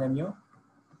click on the new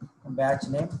batch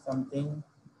name, something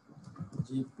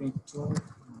GP2001,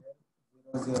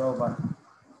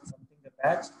 something the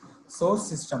batch source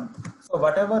system. So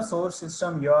whatever source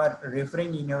system you are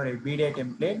referring in your FBA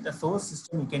template, the source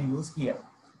system you can use here.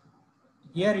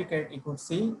 Here you could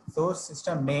see source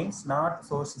system names, not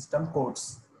source system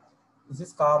codes. This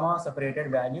is comma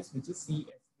separated values, which is CSV.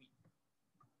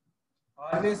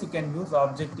 Always you can use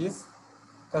object is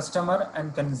customer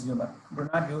and consumer. Do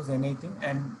not use anything,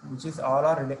 and which is all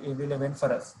are irrelevant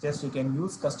for us. Just you can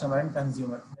use customer and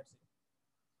consumer. That's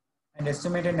it. And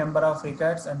estimated number of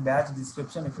records and batch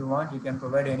description. If you want, you can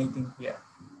provide anything here.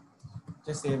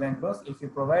 Just save and close. If you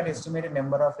provide estimated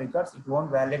number of records, it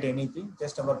won't validate anything,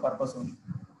 just our purpose only.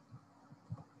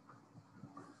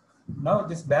 Now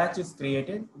this batch is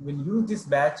created. We'll use this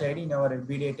batch ID in our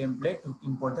FBA template to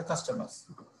import the customers.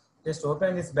 Just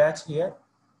open this batch here.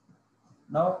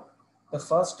 Now, the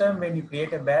first time when you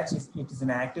create a batch, it is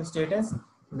an active status.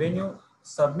 When you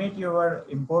submit your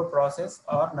import process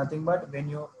or nothing but when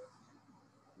you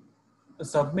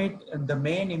submit the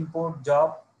main import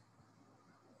job,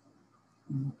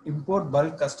 import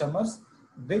bulk customers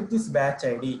with this batch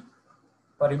ID.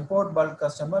 For import bulk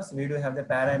customers, we do have the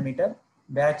parameter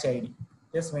batch ID.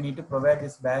 Yes, we need to provide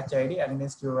this batch ID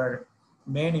against your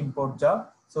main import job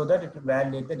so that it will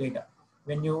validate the data.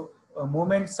 When you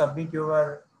moment submit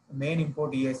your main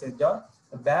import ESS job,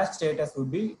 the batch status would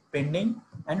be pending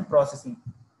and processing.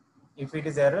 If it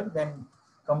is error, then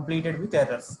completed with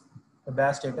errors. The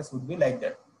batch status would be like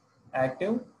that,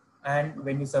 active, and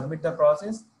when you submit the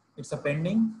process, it's a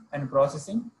pending and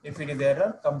processing. If it is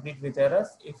error, complete with errors.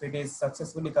 If it is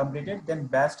successfully completed, then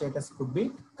batch status could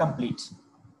be complete.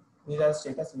 These are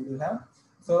status we do have.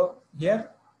 So here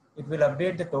it will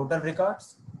update the total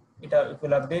records. It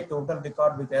will update total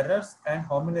record with errors and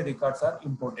how many records are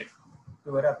imported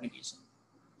to our application.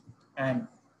 And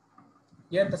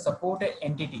here the supported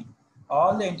entity,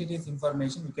 all the entities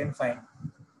information you can find.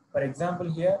 For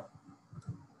example, here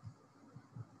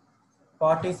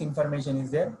parties information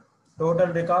is there, total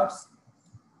records,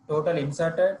 total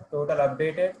inserted, total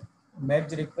updated,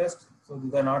 merge request, so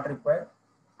these are not required,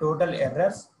 total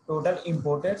errors, total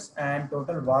imported, and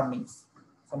total warnings.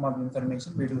 Some of the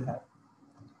information we do have.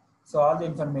 So all the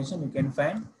information you can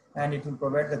find, and it will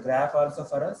provide the graph also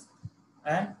for us.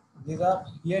 And these are,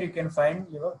 here you can find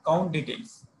your count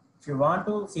details. If you want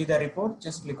to see the report,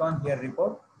 just click on here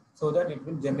report so that it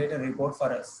will generate a report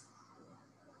for us.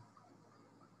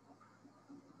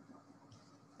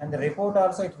 And the report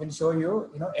also, it will show you,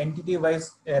 entity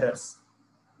wise errors.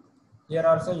 Here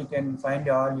also you can find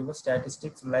all your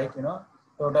statistics like,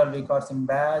 total records in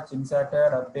batch,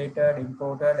 inserted, updated,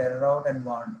 imported, error out, and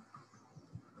warned.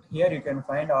 Here you can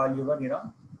find all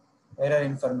your, error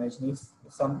information. If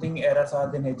something errors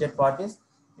are in hedged parties,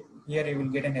 here you will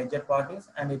get an hedged parties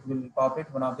and it will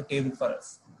populate one of the table for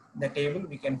us. In the table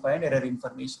we can find error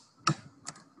information.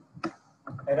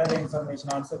 Error information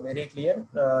also very clear.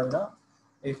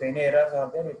 If any errors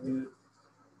are there, it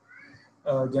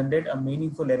will generate a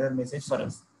meaningful error message for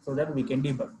us so that we can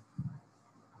debug.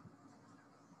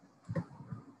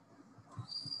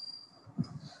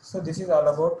 So this is all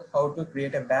about how to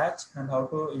create a batch and how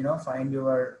to find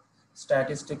your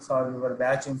statistics or your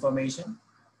batch information.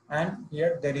 And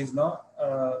here there is no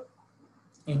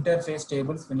interface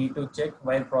tables we need to check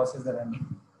while process are running.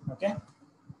 Okay.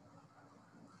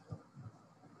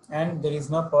 And there is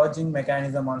no purging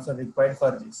mechanism also required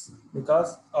for this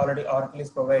because already Oracle is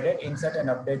provided insert and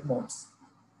update modes.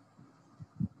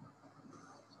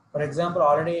 For example,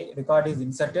 already record is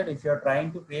inserted. If you are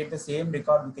trying to create the same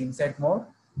record with insert mode,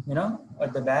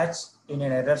 at the batch in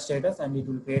an error status, and it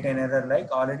will create an error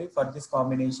like already for this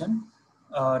combination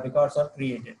records are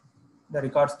created. The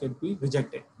records can be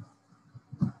rejected.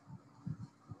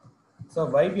 So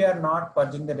why we are not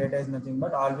purging the data is nothing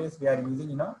but always we are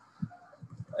using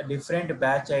a different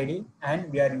batch ID and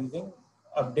we are using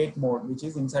update mode, which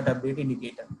is insert update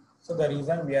indicator. So the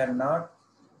reason we are not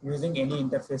using any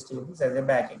interface tables as a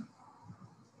backend.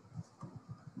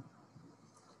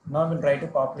 Now we'll try to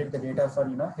populate the data for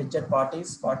hedged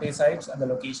parties, party sites, and the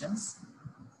locations.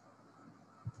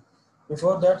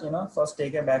 Before that, first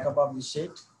take a backup of the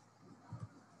sheet.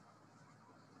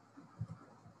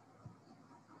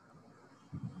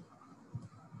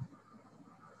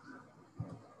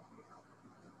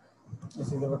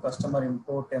 This is our customer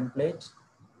import template.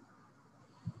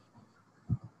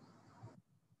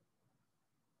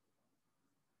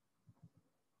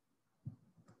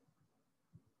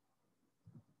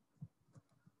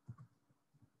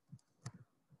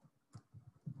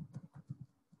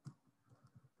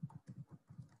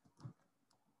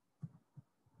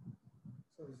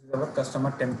 So this is our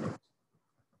customer template.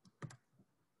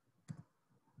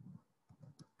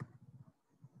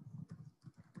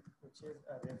 Which is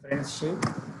a reference sheet.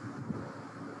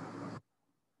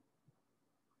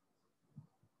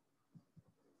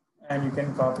 And you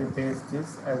can copy paste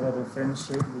this as a reference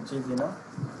sheet, which is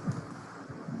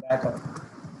backup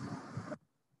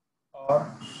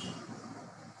or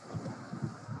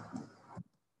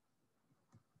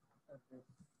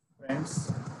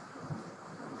reference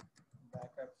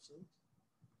backup sheet.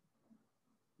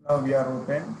 Now we are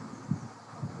open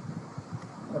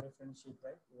a reference sheet,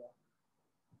 right? Yeah.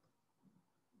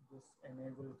 Just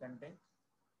enable content.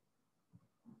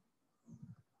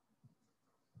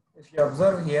 If you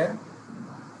observe here,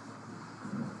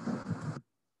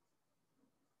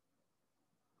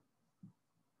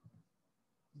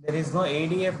 there is no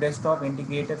ADF desktop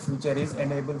indicator feature is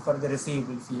enabled for the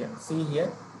receivables here. See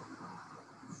here,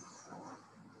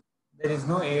 there is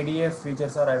no ADF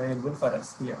features are available for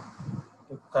us here.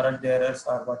 To correct the errors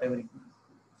or whatever it may.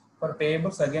 For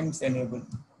payables, again it's enabled.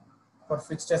 For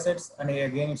fixed assets, and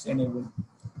again it's enabled.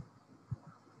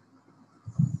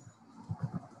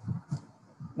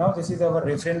 Now this is our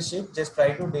reference sheet. Just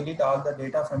try to delete all the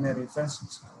data from your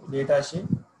reference data sheet.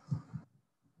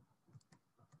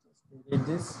 Just delete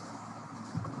this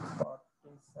 40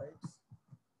 sites,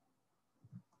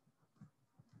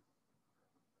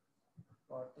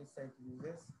 40 site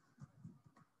users,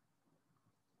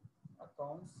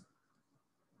 accounts,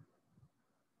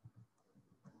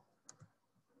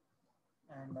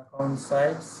 and account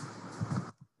sites,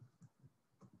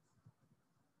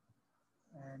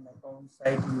 and account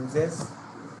site users,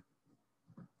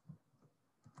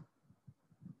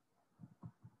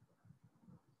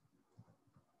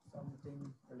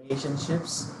 something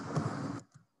relationships.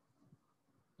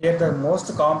 Here the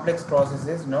most complex process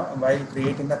is while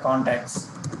creating the contacts.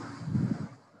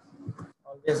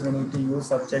 Always we need to use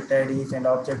subject IDs and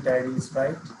object IDs,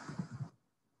 right?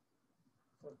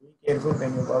 So be careful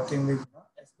when you're working with,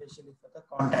 especially for the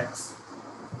contacts.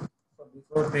 So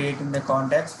before creating the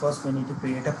contacts, first we need to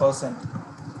create a person,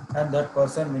 and that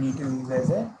person we need to use as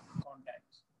a contact,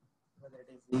 whether it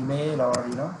is email or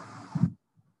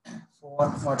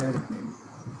phone, whatever it may be.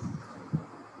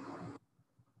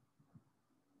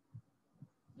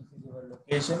 This is your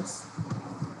locations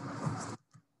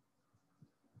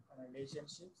and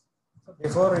relationships. So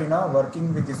before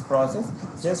working with this process,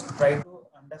 just try to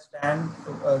understand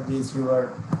these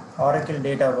your Oracle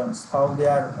data ones, how they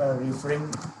are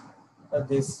referring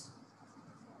this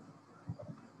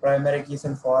primary keys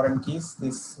and foreign keys,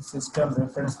 this system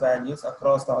reference values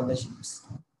across all the sheets.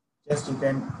 Just you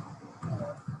can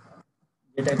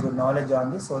get a good knowledge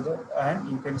on this, so that and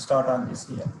you can start on this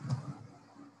here.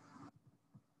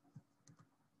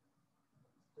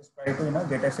 Just try to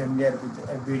get a familiar with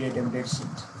everyday template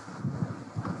sheet.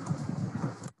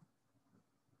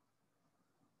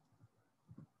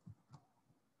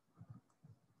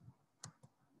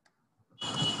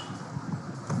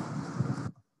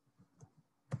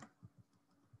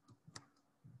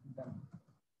 Done.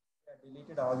 I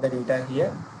deleted all the data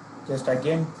here. Just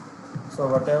again, so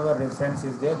whatever reference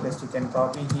is there, just you can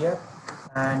copy here,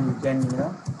 and you can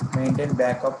maintain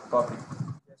backup copy.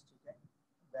 Just you can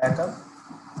backup,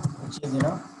 which is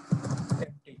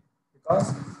empty,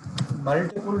 because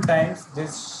multiple times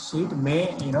this sheet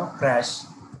may crash.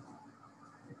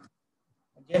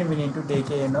 Again, we need to take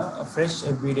a fresh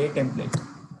everyday template.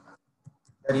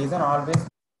 The reason always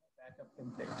backup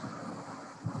template.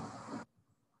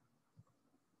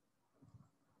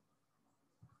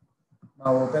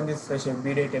 Now open this fresh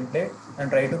everyday template and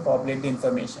try to populate the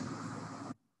information.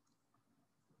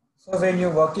 So when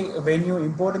you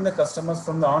import in the customers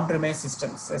from the on-premise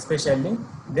systems, especially,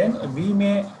 then we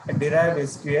may derive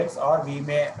SQLs, or we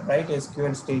may write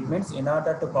SQL statements in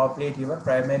order to populate your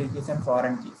primary keys and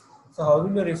foreign keys. So how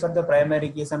will you refer the primary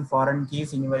keys and foreign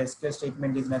keys in your SQL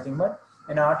statement is nothing but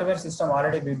in hardware system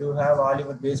already we do have all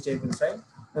your base tables, right?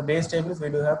 The base tables we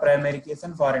do have primary keys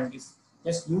and foreign keys.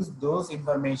 Just use those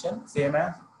information same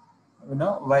as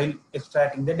while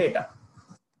extracting the data.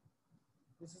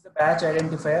 This is the batch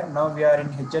identifier. Now we are in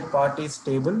HZ parties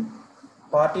table.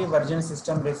 Party version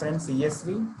system reference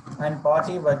ESV and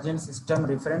party version system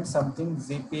reference something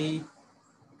ZP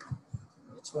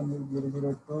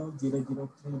H1 002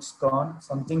 003, it's gone,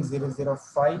 something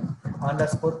 005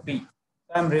 underscore P.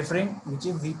 So I'm referring which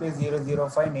is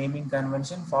ZP005 naming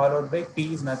convention followed by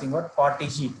P is nothing but party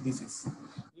sheet. This is.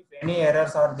 If any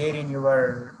errors are there in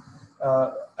your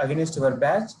against your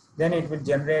batch, then it will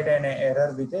generate an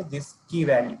error with this key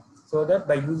value. So that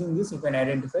by using this, you can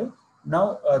identify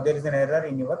now there is an error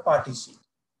in your party sheet.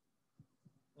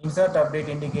 Insert update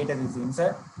indicator is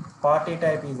insert. Party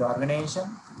type is organization.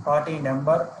 Party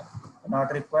number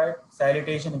not required.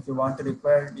 Salutation if you want to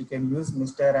require, you can use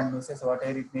Mr. and Mrs.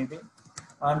 whatever it may be.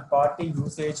 And party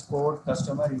usage code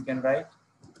customer you can write.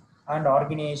 And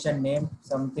organization name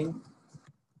something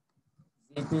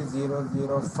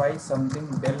CP005 something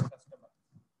Dell customer.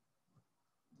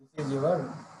 This is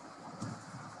your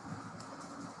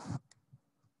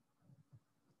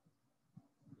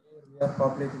we are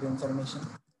populated information.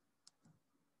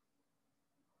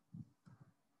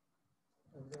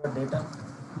 Your data.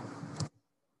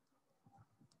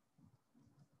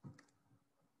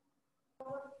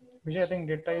 Vijay, I think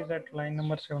data is at line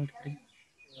number 73.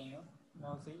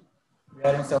 Now see, we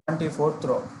are in 74th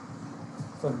row.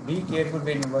 So be careful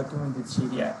when you're working with this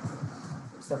sheet here.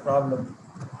 It's a problem.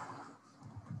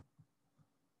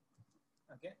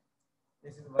 Okay.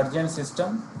 This is version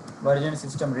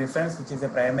system reference, which is a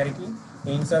primary key.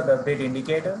 Insert update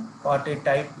indicator. Party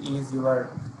type is your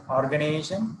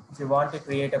organization. If you want to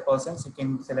create a person, so you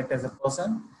can select as a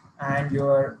person, and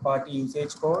your party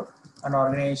usage code, an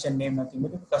organization name, nothing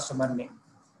but customer name,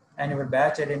 and your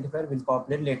batch identifier will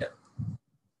populate later.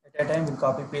 At a time, we'll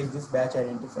copy paste this batch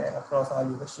identifier across all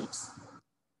your sheets.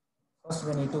 First,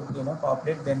 we need to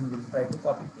populate, then we'll try to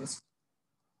copy paste.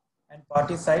 And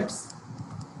party sites.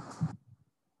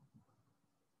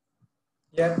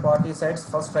 Here, party sites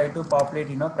first try to populate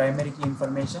primary key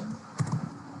information.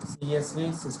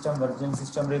 CSV system version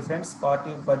system reference,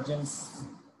 party versions,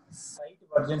 site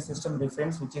version system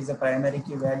reference, which is the primary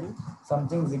key value,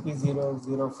 something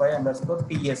ZP005 underscore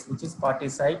PS, which is party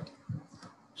site,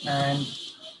 and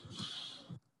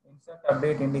insert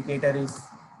update indicator is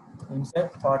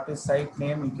insert party site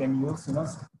name. You can use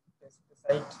test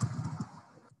site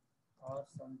or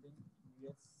something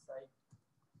US site,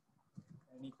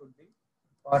 and it could be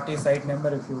party site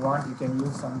number. If you want, you can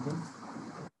use something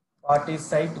party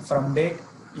site from date.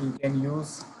 You can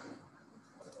use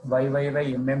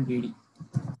YYYMMDD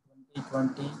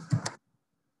 2020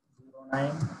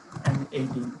 09 and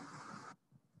 18.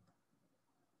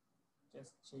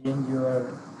 Just change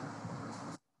your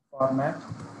format.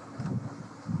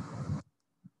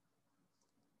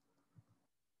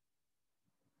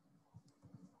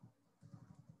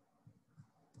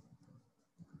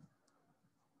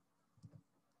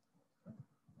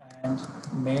 And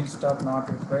mail stop not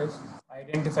required.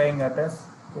 Identifying address,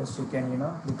 just you can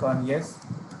click on yes.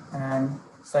 And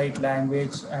site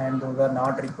language, and those are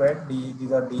not required.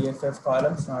 These are DFF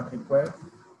columns, not required.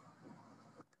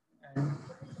 And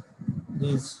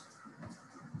these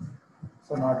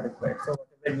so not required. So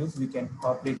whatever use we can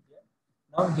copy it here.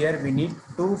 Now here we need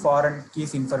two foreign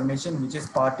keys information, which is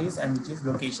parties and which is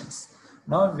locations.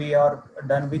 Now we are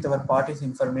done with our parties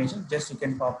information. Just you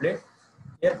can populate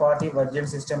here party version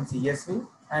system CSV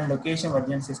and location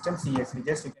version system CSV.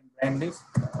 Just you can blindly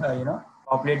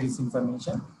populate this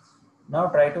information. Now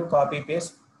try to copy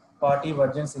paste party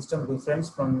version system reference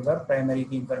from your primary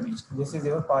key information. This is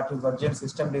your party version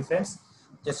system reference.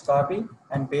 Just copy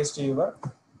and paste your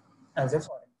as a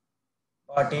foreign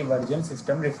party version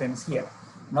system reference here.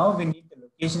 Now we need the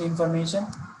location information.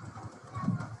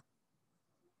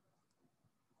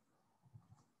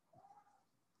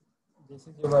 This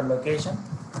is your location.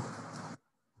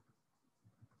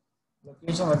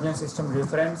 Location version system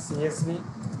reference CSV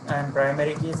and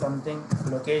primary key something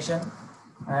location,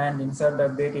 and insert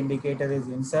update indicator is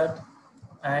insert,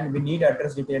 and we need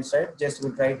address details, right? Just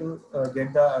we try to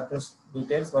get the address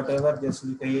details whatever just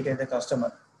we created the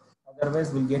customer.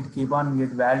 Otherwise we'll keep on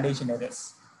get validation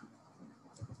errors.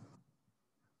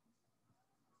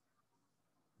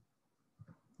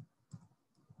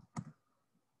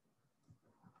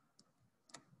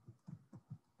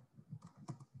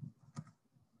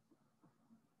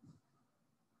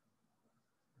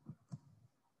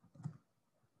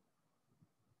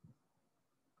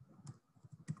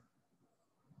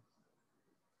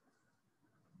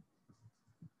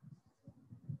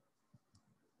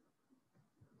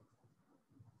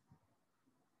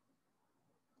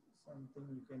 Something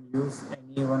you can use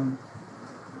any one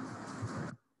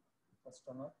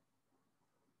customer.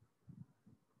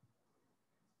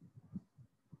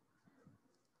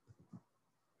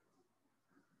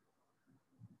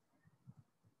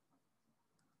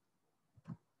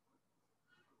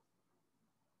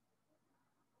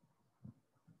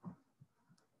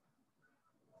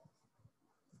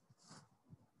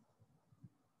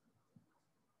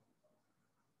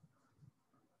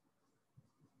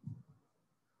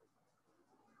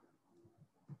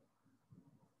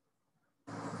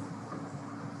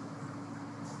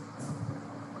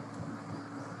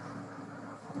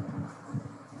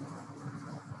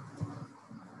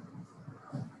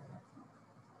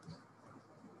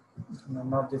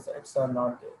 None of the sites are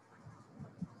not there.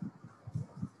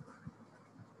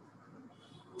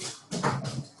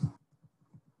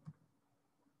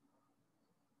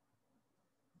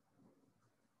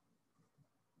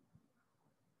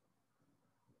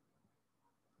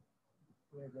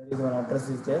 There is one address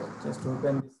is there. Just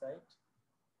open this site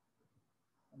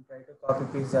and try to copy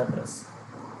paste the address.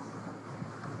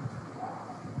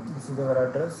 This is our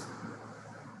address.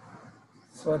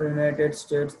 For United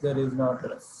States, there is no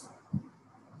address.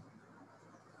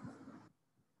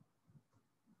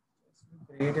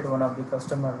 We created one of the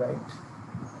customer, right?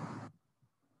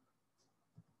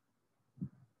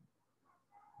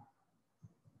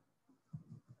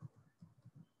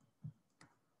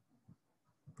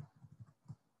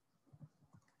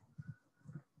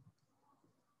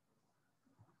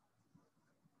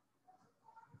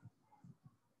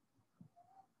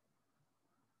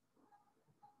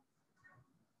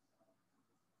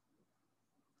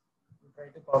 Try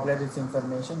to populate this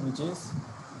information, which is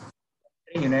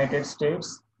United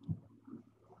States,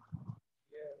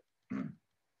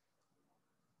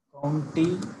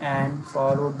 county, and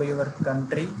followed by your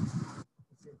country.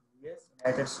 Yes,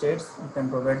 United States. You can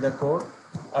provide the code,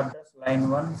 address line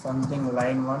 1, something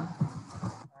line 1,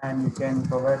 and you can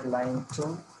provide line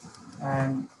 2,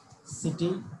 and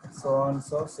city, so on.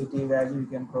 So city value, you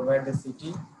can provide the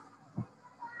city,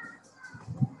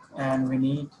 and we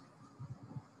need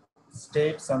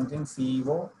state something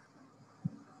CEO,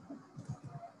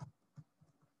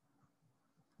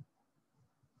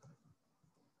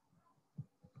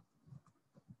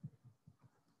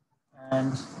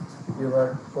 and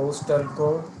your postal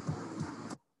code,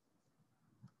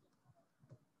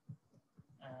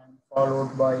 and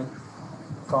followed by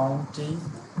county,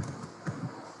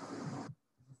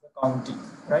 the county,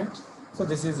 right? So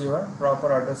this is your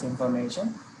proper address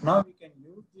information. Now we can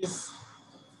use this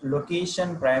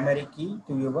location primary key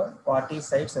to your party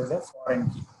sites as a foreign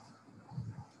key.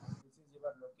 This is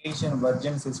your location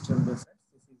version system defense.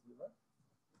 This is your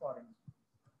foreign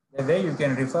key. The way you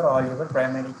can refer all your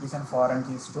primary keys and foreign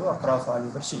keys to across all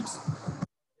your sheets.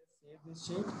 Save this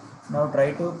sheet. Now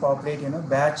try to populate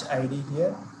batch ID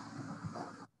here.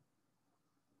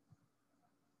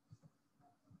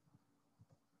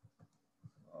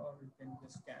 Or you can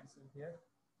just cancel here.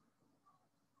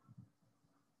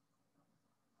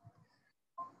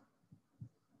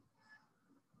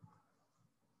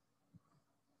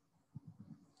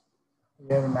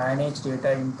 Here manage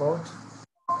data import.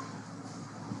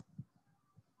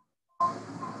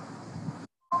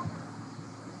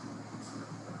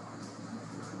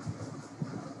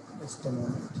 Just a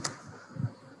moment.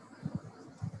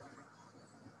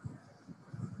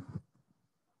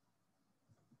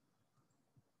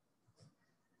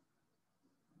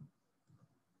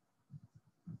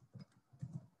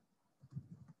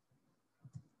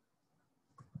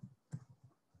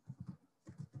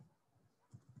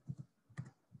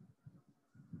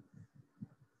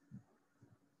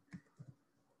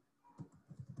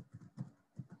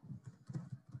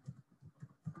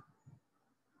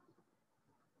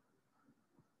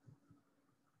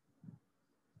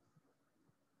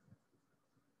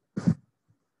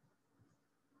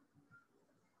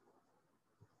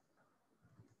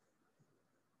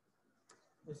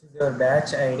 This is your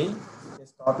batch ID.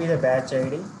 Just copy the batch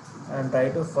ID and try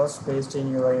to first paste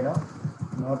in your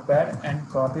notepad and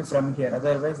copy from here.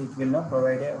 Otherwise, it will not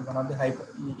provide one of the hyper.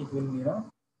 It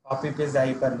will copy paste the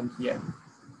hyperlink here.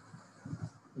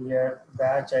 Here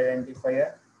batch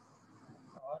identifier,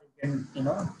 or you can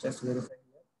just verify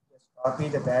here. Just copy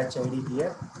the batch ID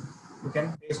here. You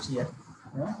can paste here.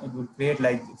 It will create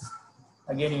like this.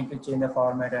 Again, you need to change the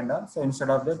format and all. So instead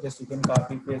of that, just you can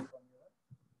copy paste from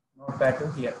your notepad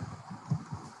to here.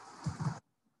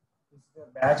 This is the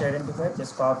batch identifier.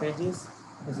 Just copy this.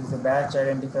 This is the batch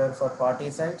identifier for party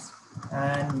sites,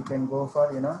 and you can go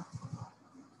for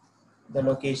the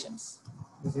locations.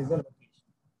 This is the location.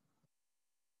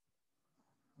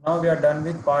 Now we are done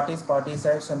with party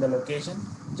sites and the location.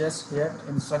 Just here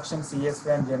instruction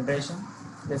CSV and generation.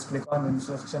 Just click on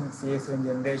instruction CSV and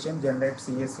generation, generate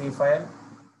CSV file,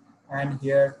 and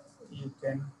here you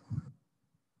can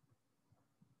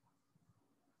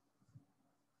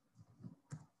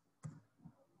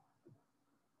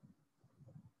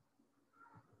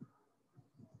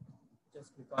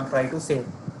just click on try to save.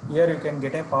 Here you can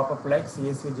get a pop-up like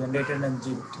CSV generated and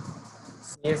zipped.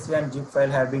 CSV and zip file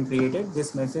have been created.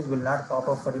 This message will not pop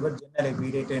up for your general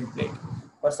everyday template.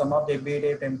 For some of the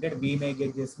everyday template, we may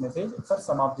get this message. For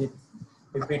some of the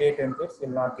everyday templates, will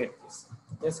not get this.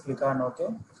 Just click on OK.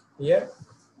 Here,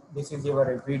 this is your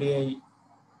everyday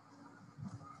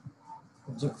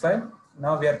zip file.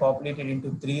 Now we are populated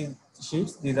into 3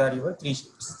 sheets. These are your 3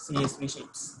 sheets, CSV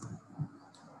sheets.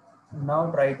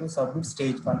 Now try to submit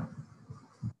stage 1.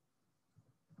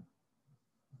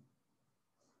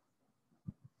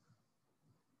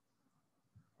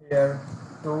 Here,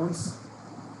 tools,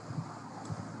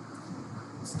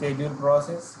 schedule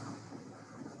process,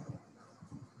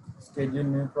 schedule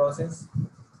new process,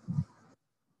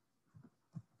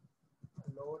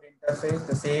 load interface,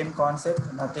 the same concept,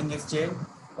 nothing is changed.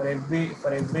 For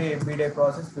every everyday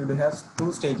process, we do have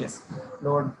 2 stages: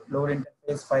 load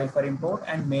interface file for import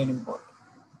and main import.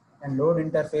 And load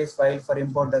interface file for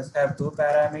import does have 2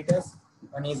 parameters.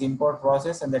 One is import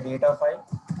process and the data file.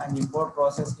 And import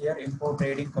process here, import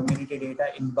trading community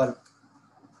data in bulk.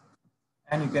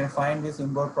 And you can find this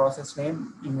import process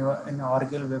name in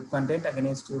Oracle web content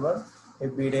against your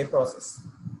everyday process.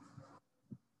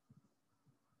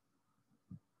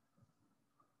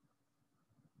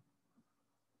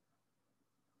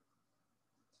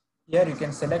 Here you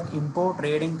can select import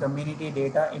trading community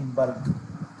data in bulk,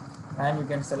 and you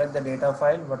can select the data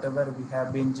file, whatever we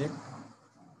have been zip,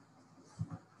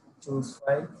 choose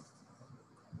file.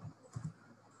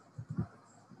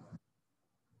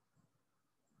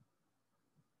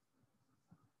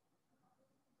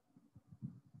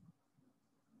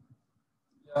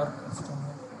 Your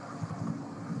customer,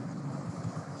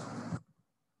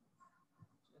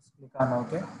 just click on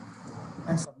OK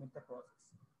and submit the process.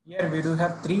 Here we do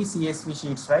have 3 CSV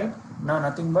sheets, right? Now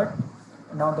nothing but,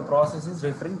 now the process is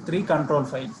referring 3 control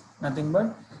files. Nothing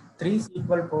but 3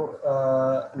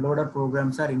 loader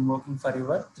programs are invoking for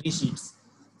your 3 sheets.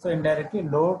 So indirectly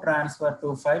load transfer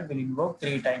to file will invoke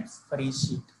 3 times for each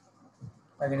sheet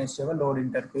against your load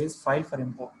interface file for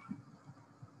import.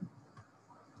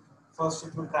 First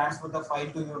it will transfer the file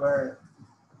to your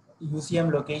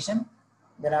UCM location.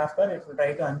 Then after it will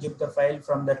try to unzip the file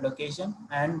from that location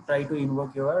and try to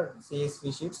invoke your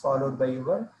CSV sheets followed by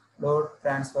your load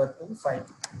transfer to file.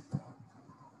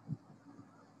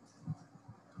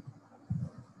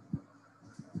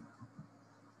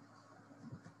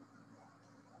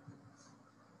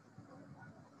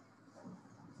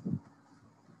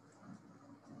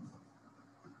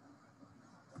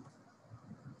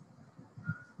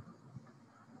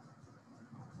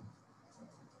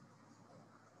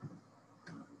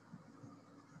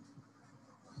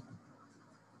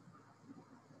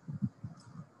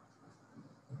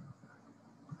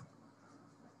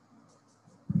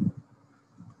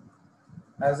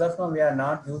 As of now, we are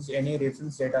not used any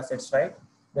reference data sets, right?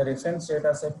 The reference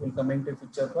data set will come into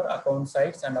picture for account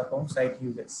sites and account site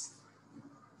users.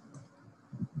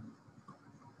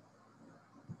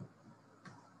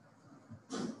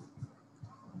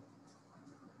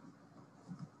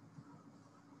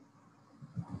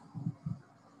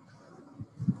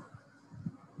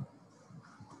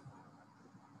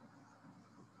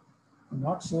 I'm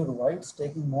not sure why it's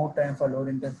taking more time for load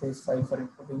interface file for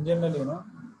input. In general,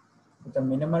 with a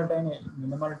minimal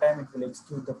time it will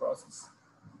execute the process.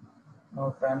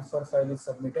 Now transfer file is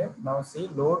submitted. Now see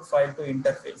load file to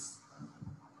interface.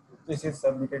 This is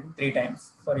submitted 3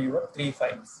 times for your 3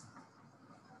 files.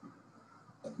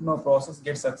 No process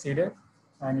gets succeeded,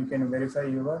 and you can verify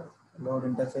your load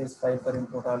interface file for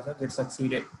import also gets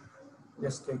succeeded.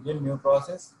 Just schedule new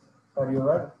process for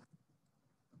your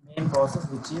main process,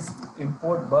 which is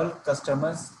import bulk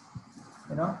customers.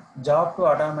 Job to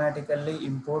automatically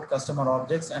import customer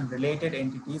objects and related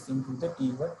entities into the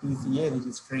TCA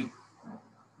registry.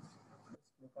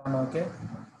 Click on OK.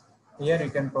 Here you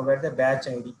can provide the batch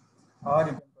ID, or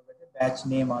you can provide the batch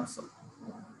name also.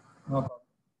 No problem.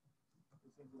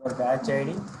 This is your batch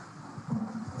ID.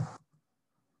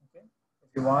 Okay.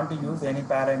 If you want to use any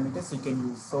parameters, you can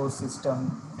use source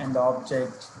system and the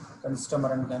object,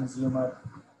 customer and consumer,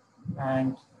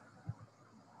 and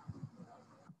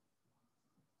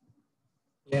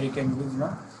here you can use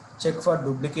check for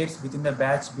duplicates within the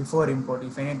batch before import.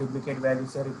 If any duplicate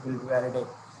values are, it will validate.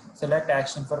 Select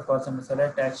action for person,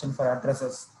 select action for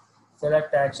addresses.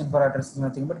 Select action for addresses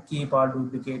nothing but keep all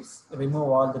duplicates, remove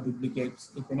all the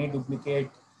duplicates. If any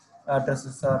duplicate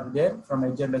addresses are there from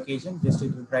edge location, just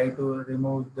it will try to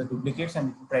remove the duplicates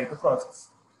and it will try to process.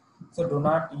 So do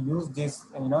not use this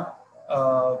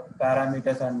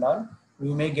parameters and all.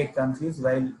 We may get confused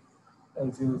while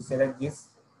if you select this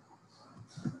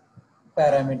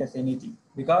parameters anything,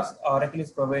 because Oracle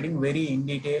is providing very in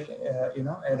detail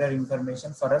error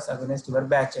information for us against your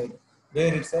batch ID.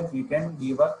 There itself you can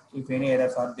give up if any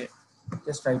errors are there.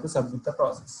 Just try to submit the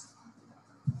process.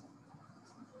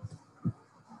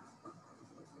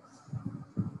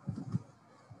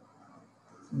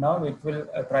 Now it will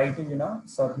try to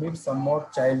submit some more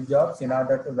child jobs in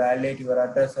order to validate your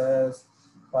addresses,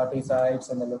 party sites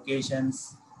and the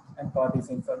locations and parties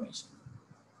information.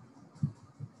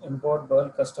 Import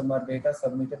bulk customer data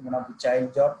submitted one of the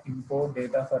child job, import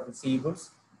data for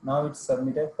receivables. Now it's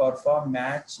submitted, perform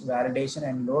match, validation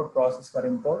and load process for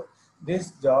import.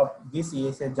 This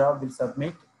ESA job will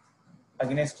submit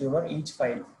against your each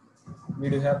file.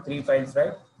 We do have 3 files,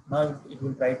 right? Now it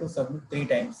will try to submit 3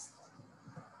 times.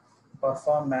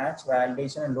 Perform match,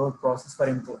 validation and load process for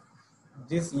import.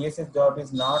 This ESS job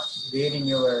is not there in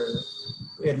your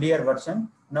earlier version.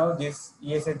 Now this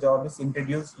ESS job is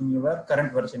introduced in your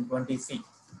current version 20C.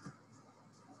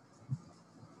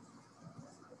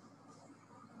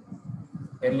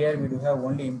 Earlier we do have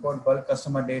only import bulk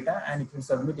customer data and it will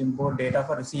submit import data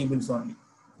for receivables only.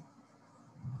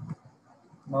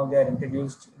 Now they are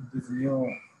introduced these new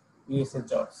ESS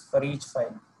jobs for each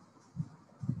file.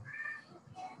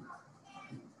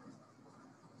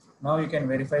 Now you can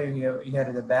verify here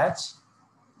is the batch.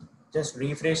 just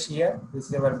refresh here. This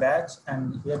is our batch,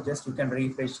 and here just you can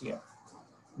refresh here.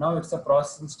 Now it's a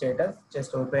processing status.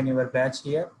 Just open your batch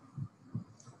here.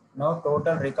 Now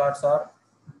total records are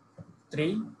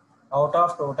 3. Out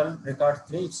of total records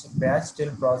 3, it's batch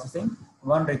still processing.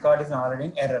 1 record is already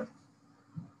in error.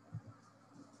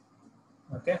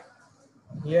 Okay.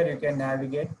 Here you can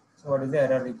navigate. So what is the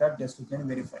error record? Just you can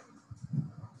verify.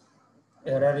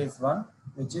 Error is 1,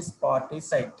 which is party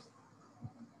site.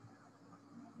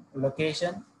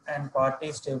 Location and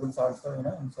parties tables also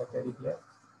inserted here.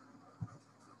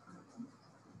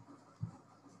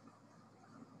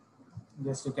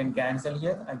 Just you can cancel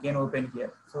here, again open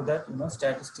here, so that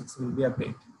statistics will be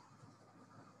updated.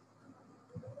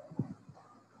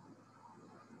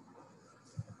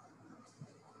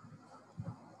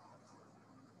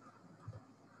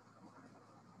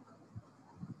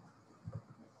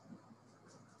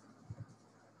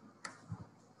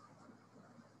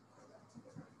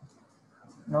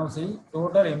 Now see,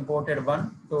 total imported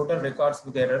 1, total records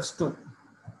with errors 2.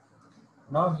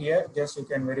 Now here just you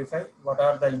can verify what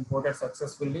are the imported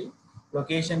successfully,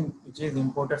 location which is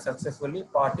imported successfully,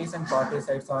 parties and party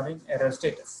sites are in error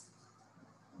status.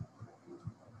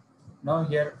 Now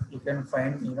here you can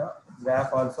find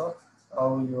graph also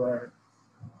how your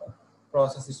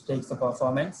process takes the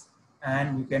performance,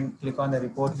 and you can click on the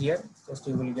report here, just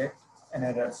you will get an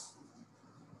errors.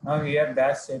 Now here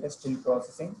batch status still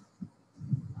processing.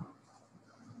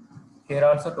 Here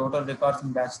also total records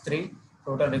in batch 3,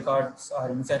 total records are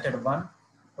inserted 1,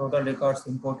 total records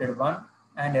imported 1,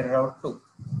 and error out 2.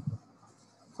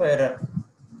 So error.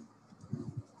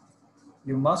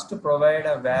 You must provide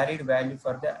a varied value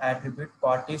for the attribute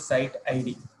party site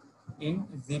ID in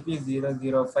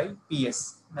ZP005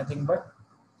 PS. Nothing but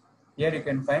here you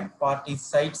can find party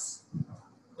sites.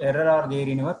 Error are there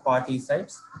in your party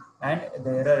sites, and the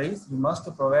error is you must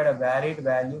provide a varied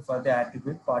value for the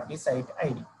attribute party site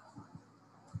ID.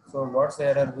 So what's the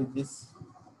error with this?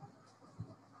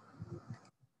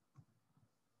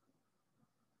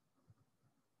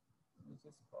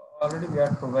 Already we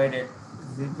are provided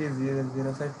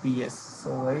ZP005 PS.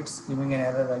 So why it's giving an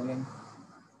error again?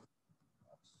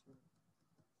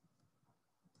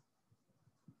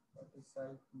 Party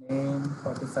site name,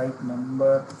 party site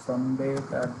number, from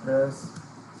date, address,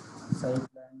 site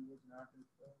language not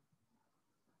required.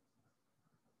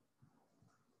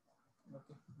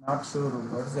 Okay, not sure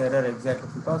what is the error exactly,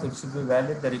 because it should be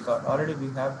valid the record. Already we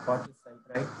have party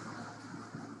site, right?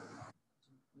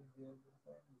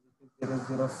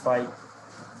 005.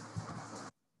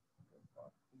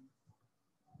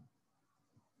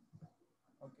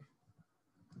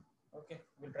 Okay,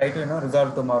 we'll try to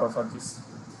resolve tomorrow for this.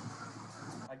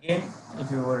 Again,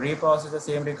 if you reprocess the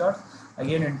same record,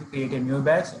 again you need to create a new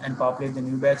batch and populate the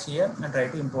new batch here and try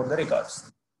to import the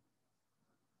records.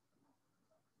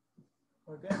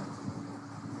 Okay,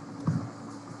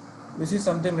 this is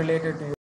something related to